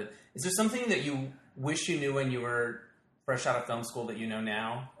 Good. Is there something that you wish you knew when you were fresh out of film school that you know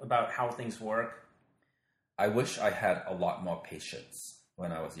now about how things work? I wish I had a lot more patience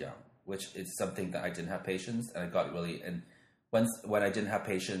when I was young, which is something that I didn't have patience, and I got really. And when I didn't have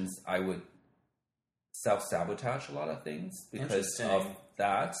patience, I would self-sabotage a lot of things because of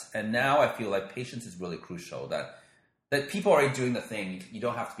that. And now I feel like patience is really crucial. That people are already doing the thing. You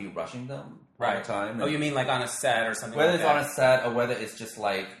don't have to be rushing them all the time. Oh, you mean like on a set or something? Whether like it's that? on a set or whether it's just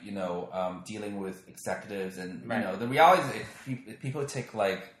like dealing with executives and the reality is people take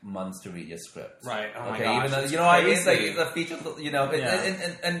like months to read your script. Right. Oh my okay. gosh, Even though it's what I mean, crazy. like it's a feature.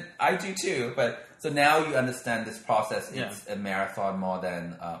 And I do too. But so now you understand this process. It's a marathon more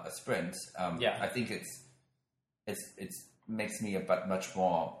than a sprint. I think it's makes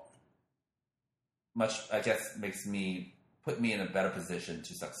me put me in a better position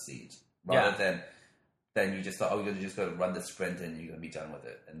to succeed rather than you just thought, you're just going to run the sprint and you're going to be done with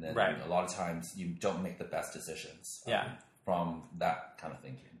it. And then a lot of times you don't make the best decisions from that kind of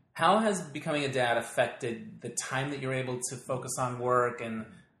thinking. How has becoming a dad affected the time that you're able to focus on work? And,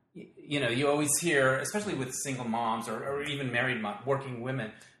 you always hear, especially with single moms or even married working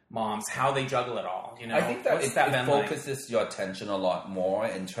women moms, how they juggle it all. I think that it like? focuses your attention a lot more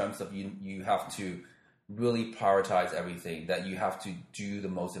in terms of you have to really prioritize everything, that you have to do the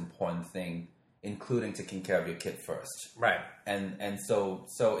most important thing, including taking care of your kid first. Right. And so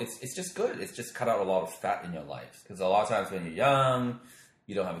it's just good. It's just cut out a lot of fat in your life, because a lot of times when you're young,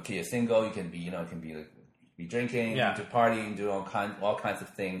 you don't have a kid, you're single, you can be be drinking, to partying, doing all kinds of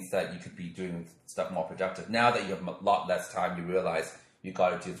things that you could be doing stuff more productive. Now that you have a lot less time, you realize you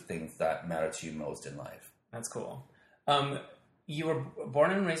got to do the things that matter to you most in life. That's cool. You were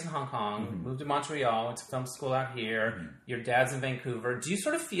born and raised in Hong Kong, moved to Montreal, went to film school out here. Your dad's in Vancouver. Do you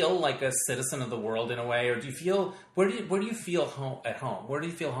sort of feel like a citizen of the world in a way, or do you feel where do you feel at home? Where do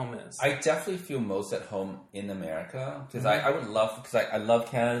you feel home is? I definitely feel most at home in America, because I would love, because I love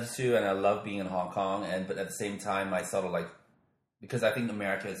Canada too, and I love being in Hong Kong, but at the same time I sort of like, because I think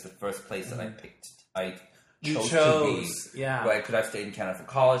America is the first place that I picked. You chose to be. Yeah. Right, could have stayed in Canada for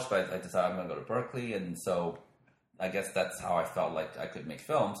college, but I decided I'm going to go to Berkeley, and so I guess that's how I felt like I could make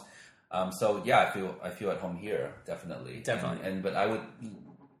films. I feel at home here, definitely. But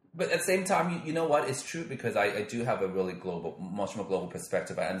at the same time, you know what? It's true, because I do have a really much more global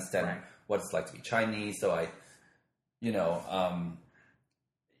perspective. I understand what it's like to be Chinese, so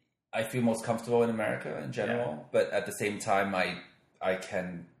I feel most comfortable in America in general. But at the same time, I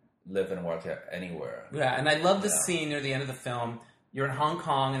can live and work anywhere. Yeah, and I love this scene near the end of the film. You're in Hong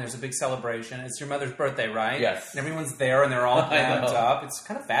Kong, and there's a big celebration. It's your mother's birthday, right? Yes. And everyone's there, and they're all amped up. It's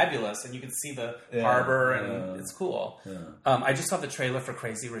kind of fabulous, and you can see the harbor, and it's cool. Yeah. I just saw the trailer for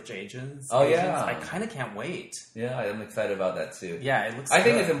Crazy Rich Asians. I kind of can't wait. Yeah, I'm excited about that too. Yeah, it looks I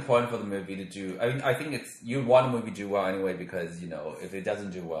think it's important for the movie to do... I think you want a movie to do well anyway, because, if it doesn't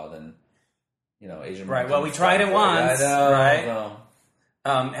do well, then, Asian... Right, well, we tried it once, right? So.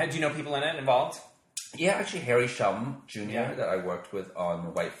 Do you know people in it involved? Yeah, actually, Harry Shum Jr. that I worked with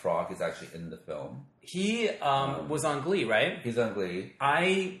on White Frog is actually in the film. He was on Glee, right? He's on Glee.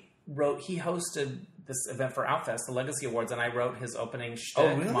 He hosted this event for Outfest, the Legacy Awards, and I wrote his opening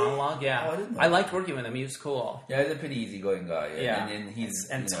shtick monologue. Yeah, I liked working with him. He was cool. Yeah, he's a pretty easygoing guy. Yeah, and he's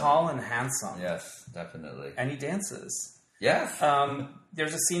tall and handsome. Yes, definitely. And he dances. Yes.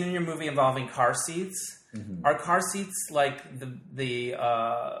 There's a scene in your movie involving car seats. Mm-hmm. Are car seats like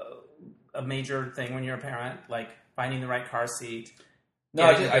a major thing when you're a parent, like finding the right car seat? No,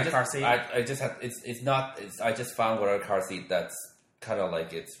 I just found what a car seat that's kind of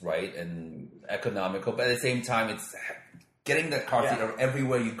like it's right and economical, but at the same time, it's getting the car seat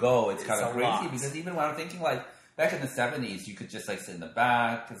everywhere you go. It's kind of crazy, because even when I'm thinking like back in the 70s, you could just like sit in the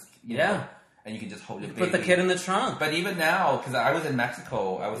back, cause, you know, and you can just hold your baby. Put the kid in the trunk. But even now, because I was in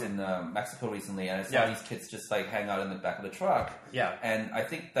Mexico, Mexico recently, and I saw these kids just like hang out in the back of the truck. Yeah. And I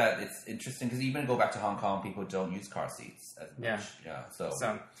think that it's interesting, because even go back to Hong Kong, people don't use car seats as much. Yeah. So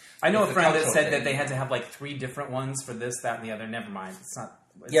I know a friend that said that they had to have like 3 different ones for this, that, and the other. Never mind. It's not.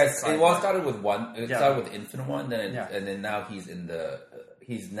 Yes, it started with one. It started with infant one, and then now he's in the.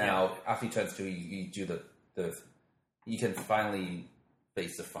 He's now after he turns 2, you do the. You can finally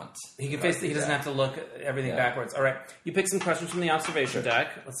face the front. He can face. He doesn't have to look everything backwards. All right, you pick some questions from the observation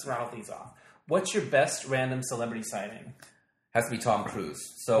deck. Let's rattle these off. What's your best random celebrity sighting? Has to be Tom Cruise.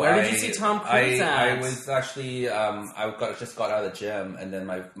 So where did you see Tom Cruise at? I was actually just got out of the gym, and then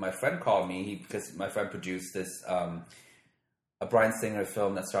my friend called me because my friend produced this a Bryan Singer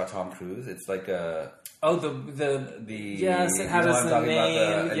film that starred Tom Cruise. It's like a the yes, it had a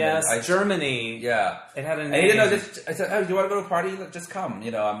name. Yes, Germany. Yeah, it had a name. And he didn't know. I said, "Oh, do you want to go to a party? Just come.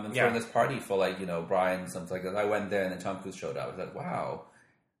 You know, I'm throwing this party for Brian, something like that." I went there, and then Tom Cruise showed up. I was like, "Wow,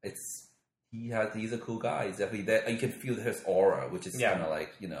 he's a cool guy. He's definitely there. You can feel his aura, which is kind of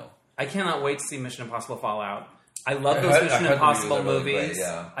like, you know." I cannot wait to see Mission Impossible Fallout. I love those Mission Impossible movies. Really great,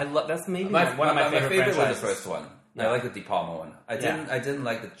 yeah. I love that's maybe one of my favorite franchises. was the first one. Yeah. I like the De Palma one. I didn't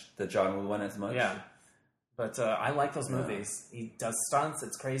like the John Woo one as much. Yeah, but I like those movies. He does stunts.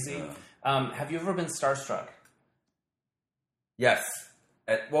 It's crazy. Have you ever been starstruck? Yes.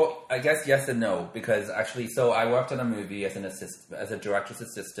 Well, I guess yes and no, because actually, so I worked on a movie as a director's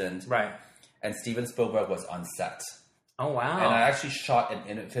assistant, right? And Steven Spielberg was on set. Oh wow! And I actually shot an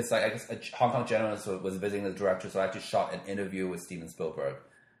interview because I guess a Hong Kong journalist was visiting the director, so I actually shot an interview with Steven Spielberg.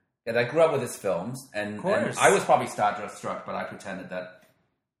 And I grew up with his films, and I was probably starstruck, but I pretended that,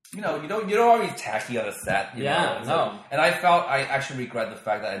 you don't always tacky on a set. You know? No. And I actually regret the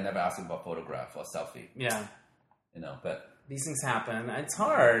fact that I never asked him for a photograph or a selfie. Yeah. But these things happen. It's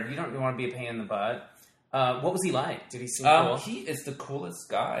hard. You don't want to be a pain in the butt. What was he like? Did he seem cool? He is the coolest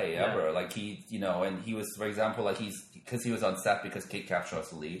guy ever. Like and he was, for example, because he was on set because Kate Capshaw was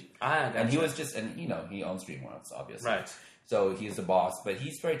the lead. Gotcha. And he was he owns DreamWorks, obviously. Right. So he's the boss, but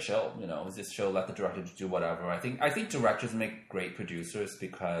he's very chill. He's just chill, let the director do whatever. I think directors make great producers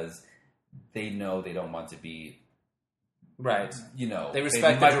because they know they don't want to be right. They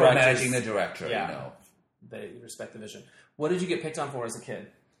respect the micromanaging the director. Yeah. They respect the vision. What did you get picked on for as a kid?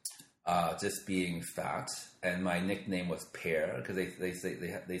 Just being fat, and my nickname was Pear because they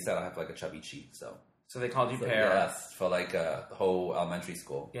said I have like a chubby cheek. So they called you Pear. Yes, for like the whole elementary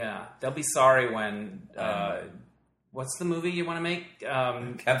school. Yeah, they'll be sorry when. What's the movie you want to make?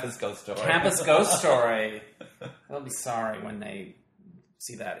 Campus Ghost Story. Campus Ghost Story. They'll be sorry when they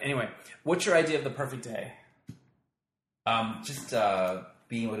see that. Anyway, what's your idea of the perfect day? Just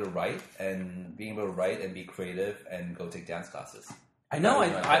being able to write and be creative and go take dance classes. I know.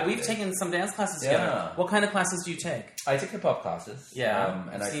 We've taken some dance classes together. What kind of classes do you take? I take hip hop classes. Yeah,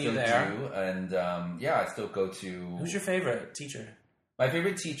 and I still do. And I still go to. Who's your favorite teacher? My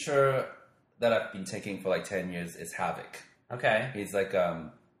favorite teacher that I've been taking for like 10 years is Havoc. Okay. He's like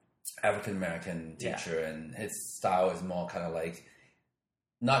African American teacher, and his style is more kind of like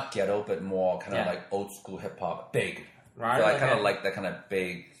not ghetto, but more kind of like old school hip hop, big. Right. So I kind of like that kind of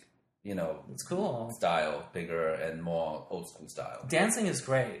big. It's cool style, bigger and more old school style. Dancing is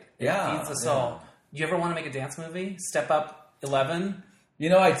great. It feeds the soul. You ever want to make a dance movie? Step Up 11?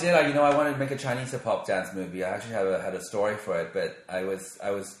 I did. I wanted to make a Chinese hip hop dance movie. I actually had a story for it, but I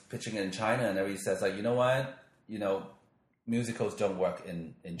was pitching it in China, and everybody says like, you know what? Musicals don't work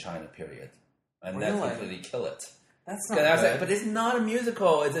in China. Period. And really? That's completely kill it. That's not good. Like, but it's not a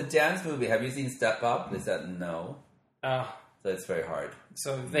musical. It's a dance movie. Have you seen Step Up? They said no. So it's very hard.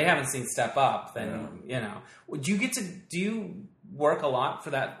 So if they haven't seen Step Up, then, Do you work a lot for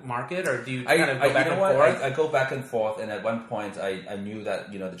that market, or do you kind of go back and forth? I go back and forth, and at one point I knew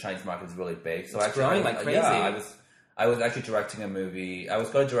that, the Chinese market is really big. So it's growing like crazy. I was actually directing a movie. I was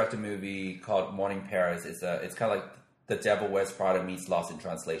going to direct a movie called Morning Paris. It's kind of like The Devil Wears Prada meets Lost in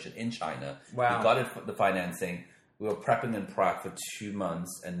Translation in China. Wow. We got the financing. We were prepping in Prague for 2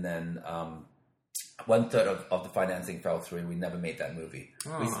 months, and then... 1/3 of the financing fell through, and we never made that movie.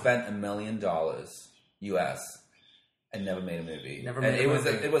 Oh. We spent $1 million US and never made a movie.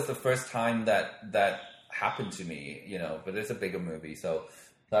 It was the first time that happened to me, But it's a bigger movie, so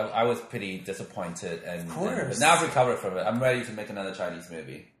I was pretty disappointed. And of course, but now I've recovered from it. I'm ready to make another Chinese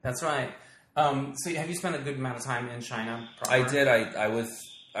movie. That's right. So have you spent a good amount of time in China? Proper? I did.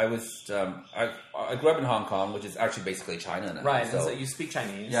 I grew up in Hong Kong, which is actually basically China now. Right, so you speak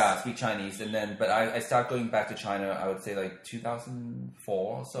Chinese. Yeah, I speak Chinese, but I started going back to China, I would say like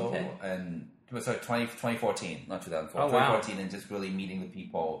 2004 or so, and 2014, not 2004, 2014, and just really meeting the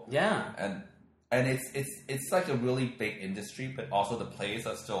people. Yeah. And it's like a really big industry, but also the players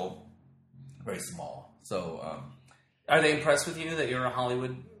are still very small. So, are they impressed with you that you're a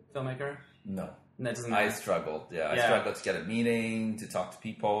Hollywood filmmaker? No. That doesn't matter. I struggled. Yeah, I struggled to get a meeting, to talk to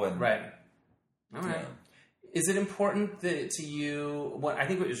people, and right. All right. Is it important to you? I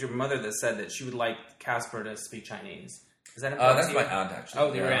think it was your mother that said that she would like Casper to speak Chinese. Is that important? That's my aunt, actually.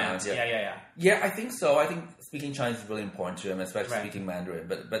 Oh, your aunt. Yeah. Yeah, I think so. I think speaking Chinese is really important to him, especially speaking Mandarin.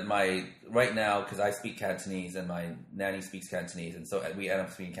 But right now, because I speak Cantonese and my nanny speaks Cantonese, and so we end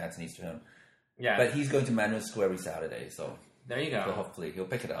up speaking Cantonese to him. Yeah. But he's going to Manual School every Saturday, so There you go. so hopefully he'll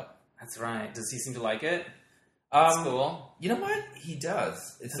pick it up. That's right. Does he seem to like it? That's cool. You know what? He does.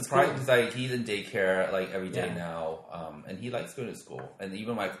 It's That's surprising cool. because like he's in daycare like every day Yeah. now, and he likes going to school. And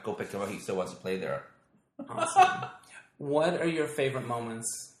even when I go pick him up, he still wants to play there. Awesome. What are your favorite moments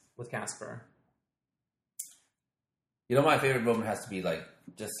with Casper? You know, my favorite moment has to be like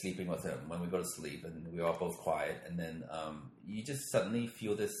just sleeping with him when we go to sleep and we're all both quiet, and then you just suddenly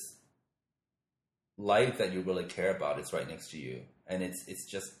feel this life that you really care about is right next to you, and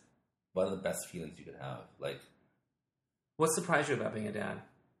it's just one of the best feelings you could have. Like, What surprised you about being a dad?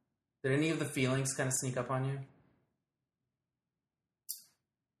 Did any of the feelings kind of sneak up on you?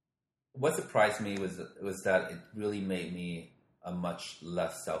 what surprised me was that it really made me a much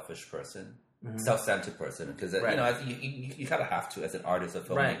less selfish person, self-centered person. Because Right. you know, you kind of have to, as an artist, a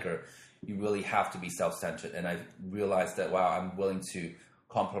filmmaker, you really have to be self-centered. And I realized that wow, I'm willing to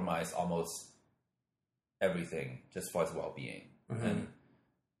compromise almost everything just for his well-being. And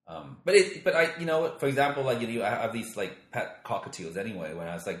but I, you know, for example, like, you know, I have these like pet cockatiels anyway. When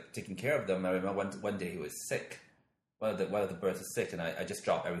I was like taking care of them, I remember one day he was sick. One of the birds was sick, and I just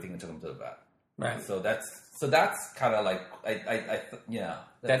dropped everything and took him to the vet. Right. So that's kind of like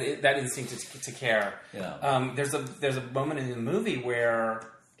That instinct to care. Yeah. There's a moment in the movie where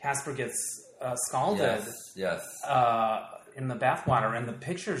Casper gets scalded Yes. in the bathwater, and the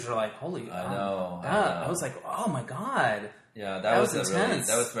pictures are like, holy. I know. I was like, oh my god. Yeah, That was intense. intense.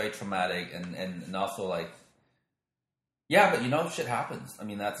 That was very traumatic, and also like, yeah, but you know, shit happens. I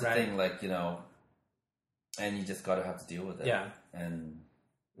mean, that's the Right. thing. Like, you know, and you just gotta have to deal with it. Yeah. And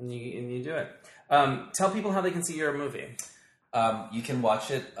And you do it. Tell people how they can see your movie. you can watch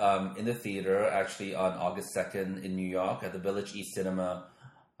it in the theater actually on August 2nd in New York at the Village East Cinema.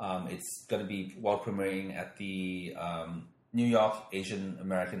 It's going to be world premiering at the New York Asian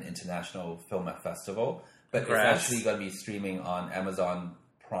American International Film Festival, but Congrats. it's actually going to be streaming on Amazon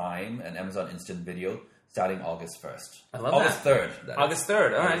Prime and Amazon Instant Video starting August 1st. I love August that. 3rd. that is. August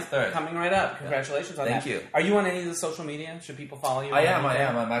 3rd. All right. August 3rd. Coming right up. Congratulations on Thank that. you. Are you on any of the social media? Should people follow you? I am.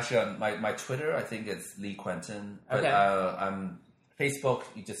 I'm actually on my Twitter. I think it's Lee Quentin. But Okay. I'm Facebook.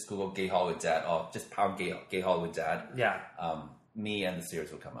 You just Google Gay Hollywood Dad or just pound Gay Hollywood Dad. Yeah. Me and the series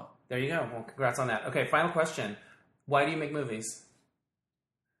will come out. There you go. Well, congrats on that. Okay, final question. Why do you make movies?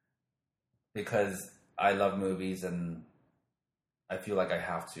 Because I love movies and I feel like I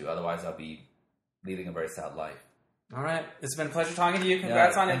have to. Otherwise, I'll be leading a very sad life. All right. It's been a pleasure talking to you.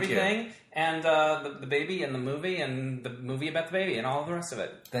 Congrats on thank you. everything. And the baby and the movie about the baby and all the rest of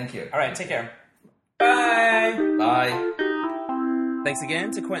it. Thank you. All right. Take care. Bye. Bye. Thanks again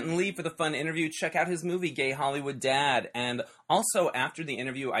to Quentin Lee for the fun interview. Check out his movie, Gay Hollywood Dad. And also, after the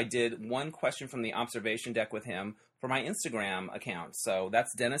interview, I did one question from the observation deck with him for my Instagram account. So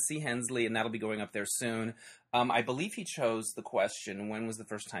that's Dennis C. Hensley, and that'll be going up there soon. I believe he chose the question, when was the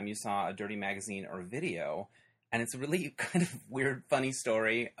first time you saw a dirty magazine or video? And it's a really kind of weird, funny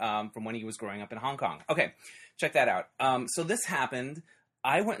story from when he was growing up in Hong Kong. Okay, check that out. So this happened.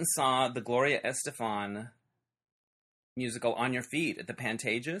 I went and saw the Gloria Estefan musical On Your Feet at the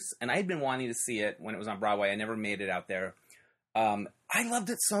Pantages, and I had been wanting to see it when it was on Broadway. I never made it out there. I loved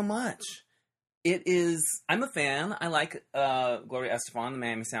it so much. It is, I'm a fan. I like Gloria Estefan, the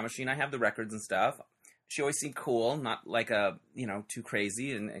Miami Sound Machine. I have the records and stuff. She always seemed cool, not like too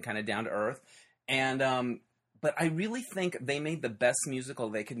crazy and kind of down to earth. And but I really think they made the best musical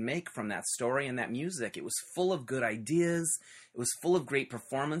they could make from that story and that music. It was full of good ideas. It was full of great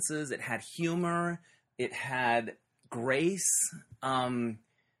performances. It had humor. It had grace.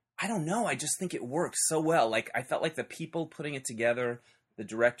 I don't know. I just think it worked so well. Like, I felt like the people putting it together, the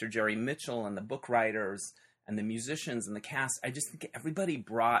director Jerry Mitchell and the book writers and the musicians and the cast, I just think everybody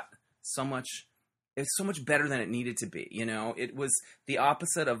brought so much. It was so much better than it needed to be. You know, it was the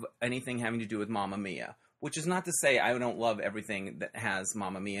opposite of anything having to do with Mamma Mia, which is not to say I don't love everything that has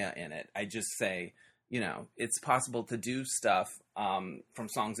Mamma Mia in it. I just say, it's possible to do stuff from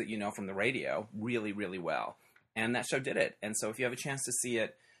songs that you know from the radio really, really well. And that show did it. And so if you have a chance to see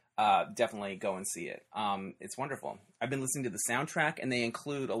it, definitely go and see it. It's wonderful. I've been listening to the soundtrack, and they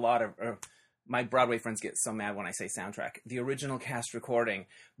include a lot of... my Broadway friends get so mad when I say soundtrack. The original cast recording.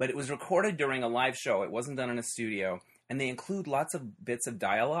 But it was recorded during a live show. It wasn't done in a studio. And they include lots of bits of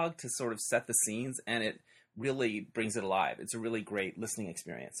dialogue to sort of set the scenes, and it really brings it alive. It's a really great listening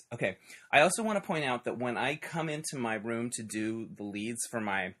experience. Okay. I also want to point out that when I come into my room to do the leads for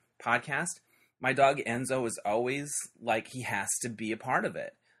my podcast, my dog Enzo is always like, he has to be a part of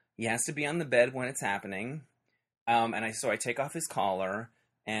it. He has to be on the bed when it's happening. So I take off his collar,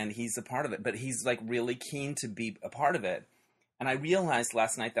 and he's a part of it. But he's like really keen to be a part of it. And I realized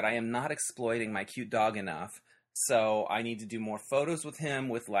last night that I am not exploiting my cute dog enough. So I need to do more photos with him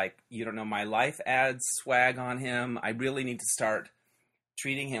with, like, You Don't Know My Life ads swag on him. I really need to start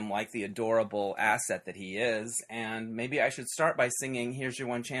treating him like the adorable asset that he is. And maybe I should start by singing Here's Your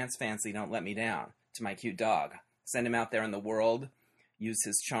One Chance, Fancy, Don't Let Me Down to my cute dog. Send him out there in the world, use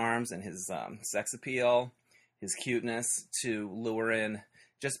his charms and his sex appeal, his cuteness to lure in.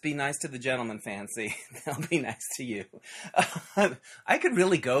 Just be nice to the gentleman, Fancy. They'll be nice to you. I could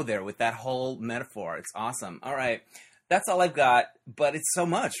really go there with that whole metaphor. It's awesome. All right. That's all I've got, but it's so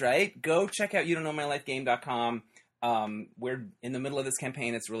much, right? Go check out youdon'tknowmylifegame.com. We're in the middle of this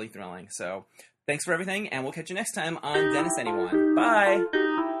campaign. It's really thrilling. So thanks for everything, and we'll catch you next time on Dennis Anyone.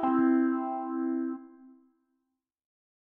 Bye!